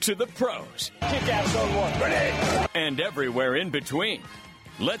 10. To the pros. Kick ass on one. Ready. And everywhere in between.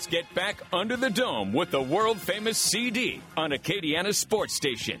 Let's get back under the dome with the world-famous CD on Acadiana Sports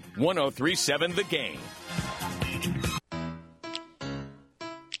Station, 103.7 The Game.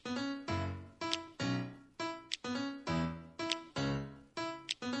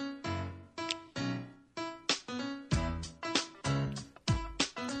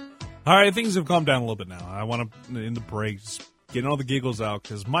 All right, things have calmed down a little bit now. I want to, in the break, just getting all the giggles out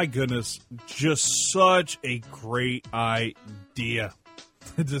because, my goodness, just such a great idea,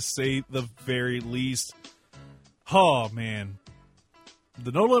 to say the very least. Oh, man.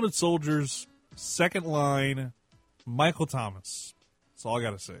 The No Limit Soldiers, second line, Michael Thomas. That's all I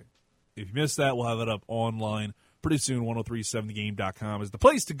got to say. If you missed that, we'll have it up online pretty soon. 1037thegame.com is the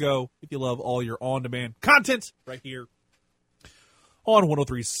place to go if you love all your on-demand content right here on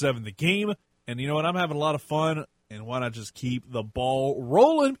 103.7 The Game. And you know what? I'm having a lot of fun, and why not just keep the ball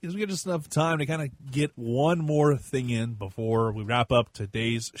rolling? Because we get just enough time to kind of get one more thing in before we wrap up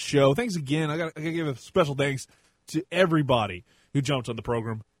today's show. Thanks again. I got to give a special thanks to everybody who jumped on the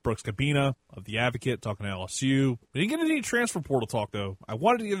program. Brooks Cabina of The Advocate, talking to LSU. We didn't get any transfer portal talk, though. I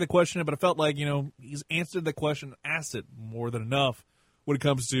wanted to get the question, but I felt like, he's answered the question, asked it more than enough when it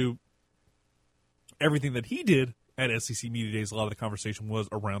comes to everything that he did at SEC Media Days. A lot of the conversation was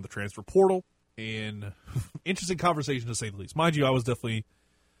around the transfer portal, and interesting conversation to say the least. Mind you, I was definitely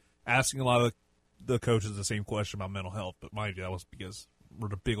asking a lot of the coaches the same question about mental health, but mind you, that was because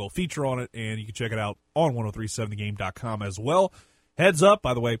we're a big old feature on it, and you can check it out on 1037thegame.com as well. Heads up,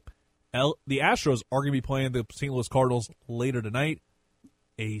 by the way, the Astros are going to be playing the St. Louis Cardinals later tonight.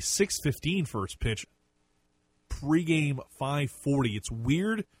 A 6:15 first pitch, pregame 5:40. It's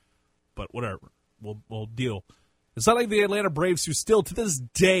weird, but whatever. We'll deal. It's not like the Atlanta Braves, who still to this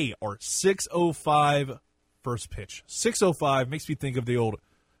day are 6:05 first pitch. 6:05 makes me think of the old,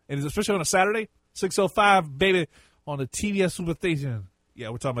 and especially on a Saturday, 6:05, baby, on the TBS Superstation. Yeah,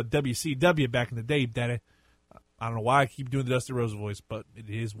 we're talking about WCW back in the day, daddy. I don't know why I keep doing the Dusty Rose voice, but it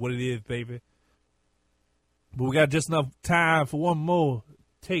is what it is, baby. But we got just enough time for one more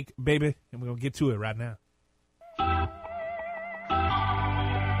take, baby, and we're going to get to it right now.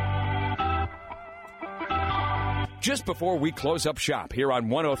 Just before we close up shop here on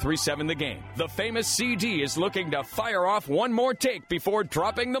 103.7 The Game, the famous CD is looking to fire off one more take before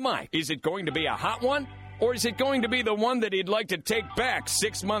dropping the mic. Is it going to be a hot one? Or is it going to be the one that he'd like to take back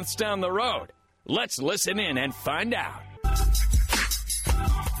 6 months down the road? Let's listen in and find out.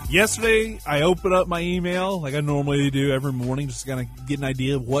 Yesterday, I opened up my email like I normally do every morning, just to kind of get an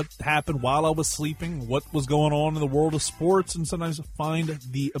idea of what happened while I was sleeping, what was going on in the world of sports, and sometimes find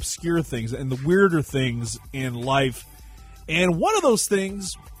the obscure things and the weirder things in life. And one of those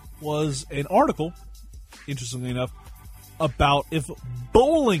things was an article, interestingly enough, about if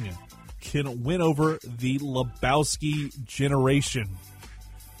bowling can win over the Lebowski generation.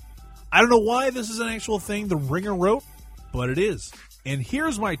 I don't know why this is an actual thing the Ringer wrote, but it is. And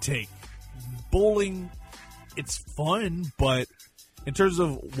here's my take. Bowling, it's fun, but in terms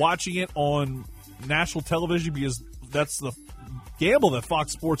of watching it on national television, because that's the gamble that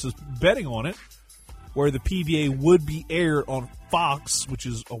Fox Sports is betting on it, where the PBA would be aired on Fox, which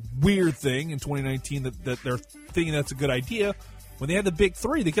is a weird thing in 2019 that they're thinking that's a good idea. When they had the big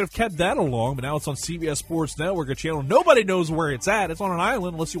three, they could have kept that along, but now it's on CBS Sports Network, a channel nobody knows where it's at. It's on an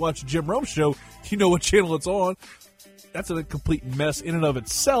island. Unless you watch the Jim Rome show, you know what channel it's on. That's a complete mess in and of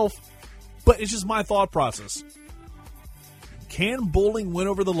itself, but it's just my thought process. Can bowling win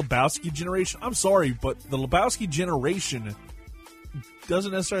over the Lebowski generation? I'm sorry, but the Lebowski generation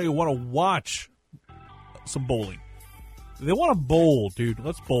doesn't necessarily want to watch some bowling. They want to bowl, dude.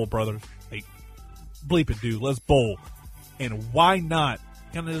 Let's bowl, brother. Hey, bleep it, dude. Let's bowl. And why not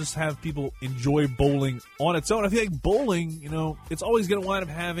kind of just have people enjoy bowling on its own? I feel like bowling, it's always going to wind up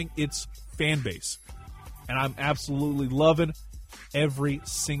having its fan base. And I'm absolutely loving every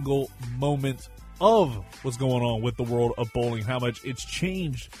single moment of what's going on with the world of bowling, how much it's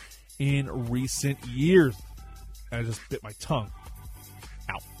changed in recent years. I just bit my tongue.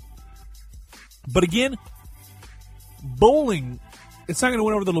 Ow. But again, bowling, it's not going to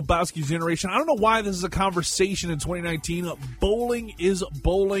win over the Lebowski generation. I don't know why this is a conversation in 2019. Bowling is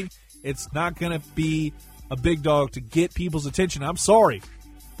bowling. It's not going to be a big dog to get people's attention. I'm sorry,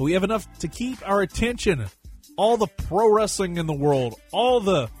 but we have enough to keep our attention. All the pro wrestling in the world, all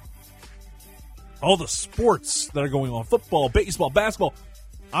the sports that are going on, football, baseball, basketball.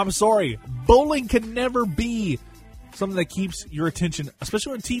 I'm sorry, bowling can never be something that keeps your attention,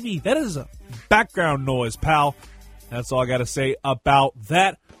 especially on TV. That is a background noise, pal. That's all I got to say about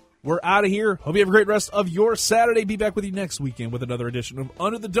that. We're out of here. Hope you have a great rest of your Saturday. Be back with you next weekend with another edition of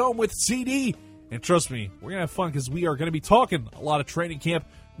Under the Dome with CD. And trust me, we're going to have fun because we are going to be talking a lot of training camp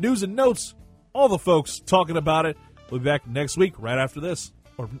news and notes. All the folks talking about it. We'll be back next week right after this.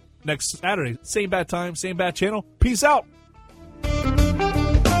 Or next Saturday. Same bad time, same bad channel. Peace out.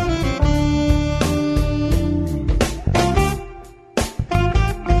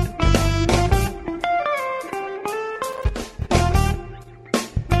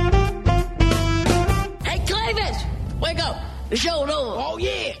 Hey, Clavis! Wake up! The show's over. Oh,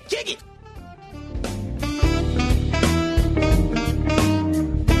 yeah! Kick it!